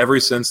 Like ever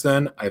since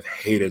then, I've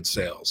hated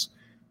sales.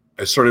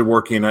 I started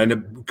working. I ended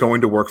up going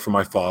to work for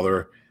my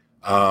father,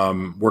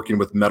 working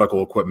with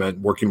medical equipment,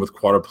 working with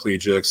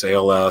quadriplegics,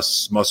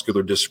 ALS,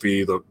 muscular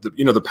dystrophy,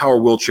 the power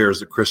wheelchairs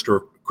that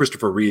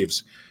Christopher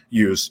Reeves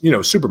used,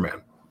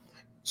 Superman.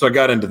 So I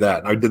got into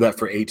that. And I did that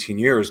for 18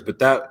 years. But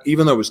that,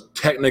 even though it was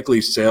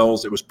technically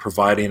sales, it was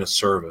providing a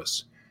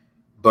service.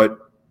 But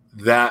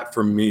that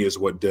for me is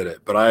what did it.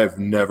 But I have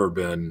never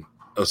been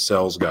a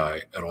sales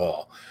guy at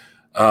all.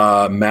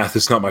 Math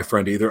is not my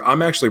friend either.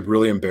 I'm actually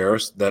really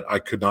embarrassed that I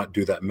could not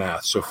do that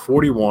math. So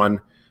 41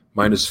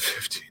 minus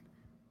 15,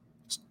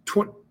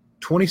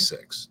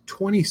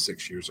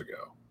 26 years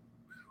ago.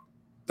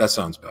 That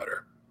sounds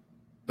better.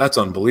 That's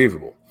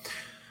unbelievable.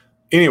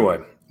 Anyway,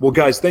 well,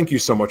 guys, thank you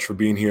so much for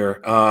being here.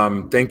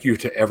 Thank you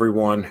to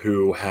everyone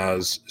who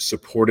has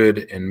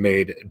supported and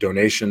made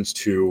donations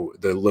to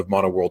the Live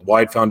Mana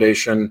Worldwide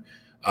Foundation.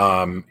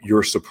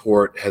 Your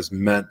support has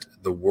meant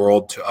the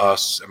world to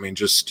us. I mean,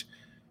 just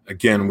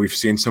again, we've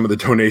seen some of the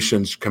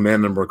donations come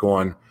in and we're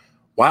going,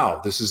 wow,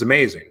 this is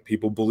amazing.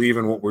 People believe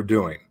in what we're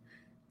doing.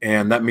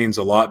 And that means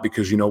a lot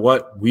because you know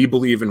what? We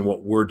believe in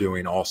what we're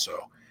doing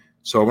also.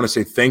 So I want to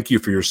say thank you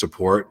for your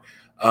support.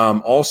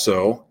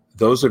 Also,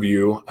 those of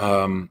you,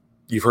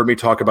 you've heard me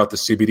talk about the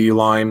CBD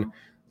line,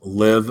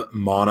 Live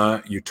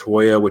Mana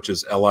Utoya, which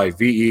is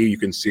LIVE. You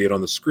can see it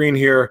on the screen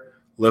here,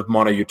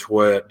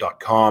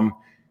 livemanautoya.com.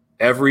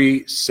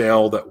 Every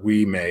sale that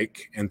we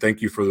make, and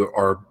thank you for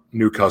our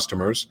new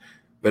customers,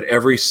 but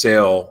every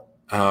sale,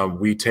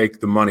 we take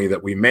the money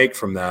that we make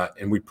from that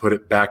and we put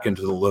it back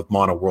into the Live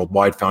Mana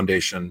Worldwide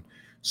Foundation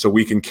so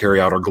we can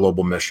carry out our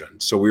global mission.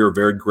 So we are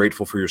very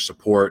grateful for your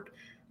support,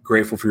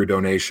 grateful for your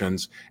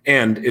donations,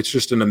 and it's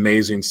just an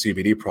amazing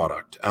CBD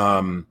product.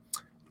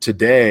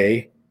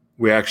 Today,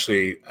 we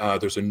actually,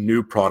 there's a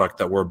new product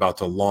that we're about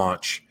to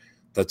launch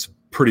that's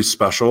pretty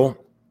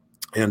special,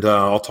 and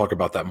I'll talk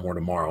about that more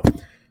tomorrow.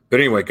 But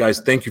anyway, guys,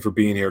 thank you for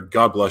being here.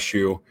 God bless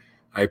you.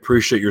 I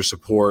appreciate your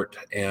support,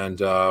 and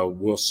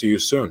we'll see you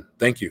soon.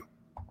 Thank you.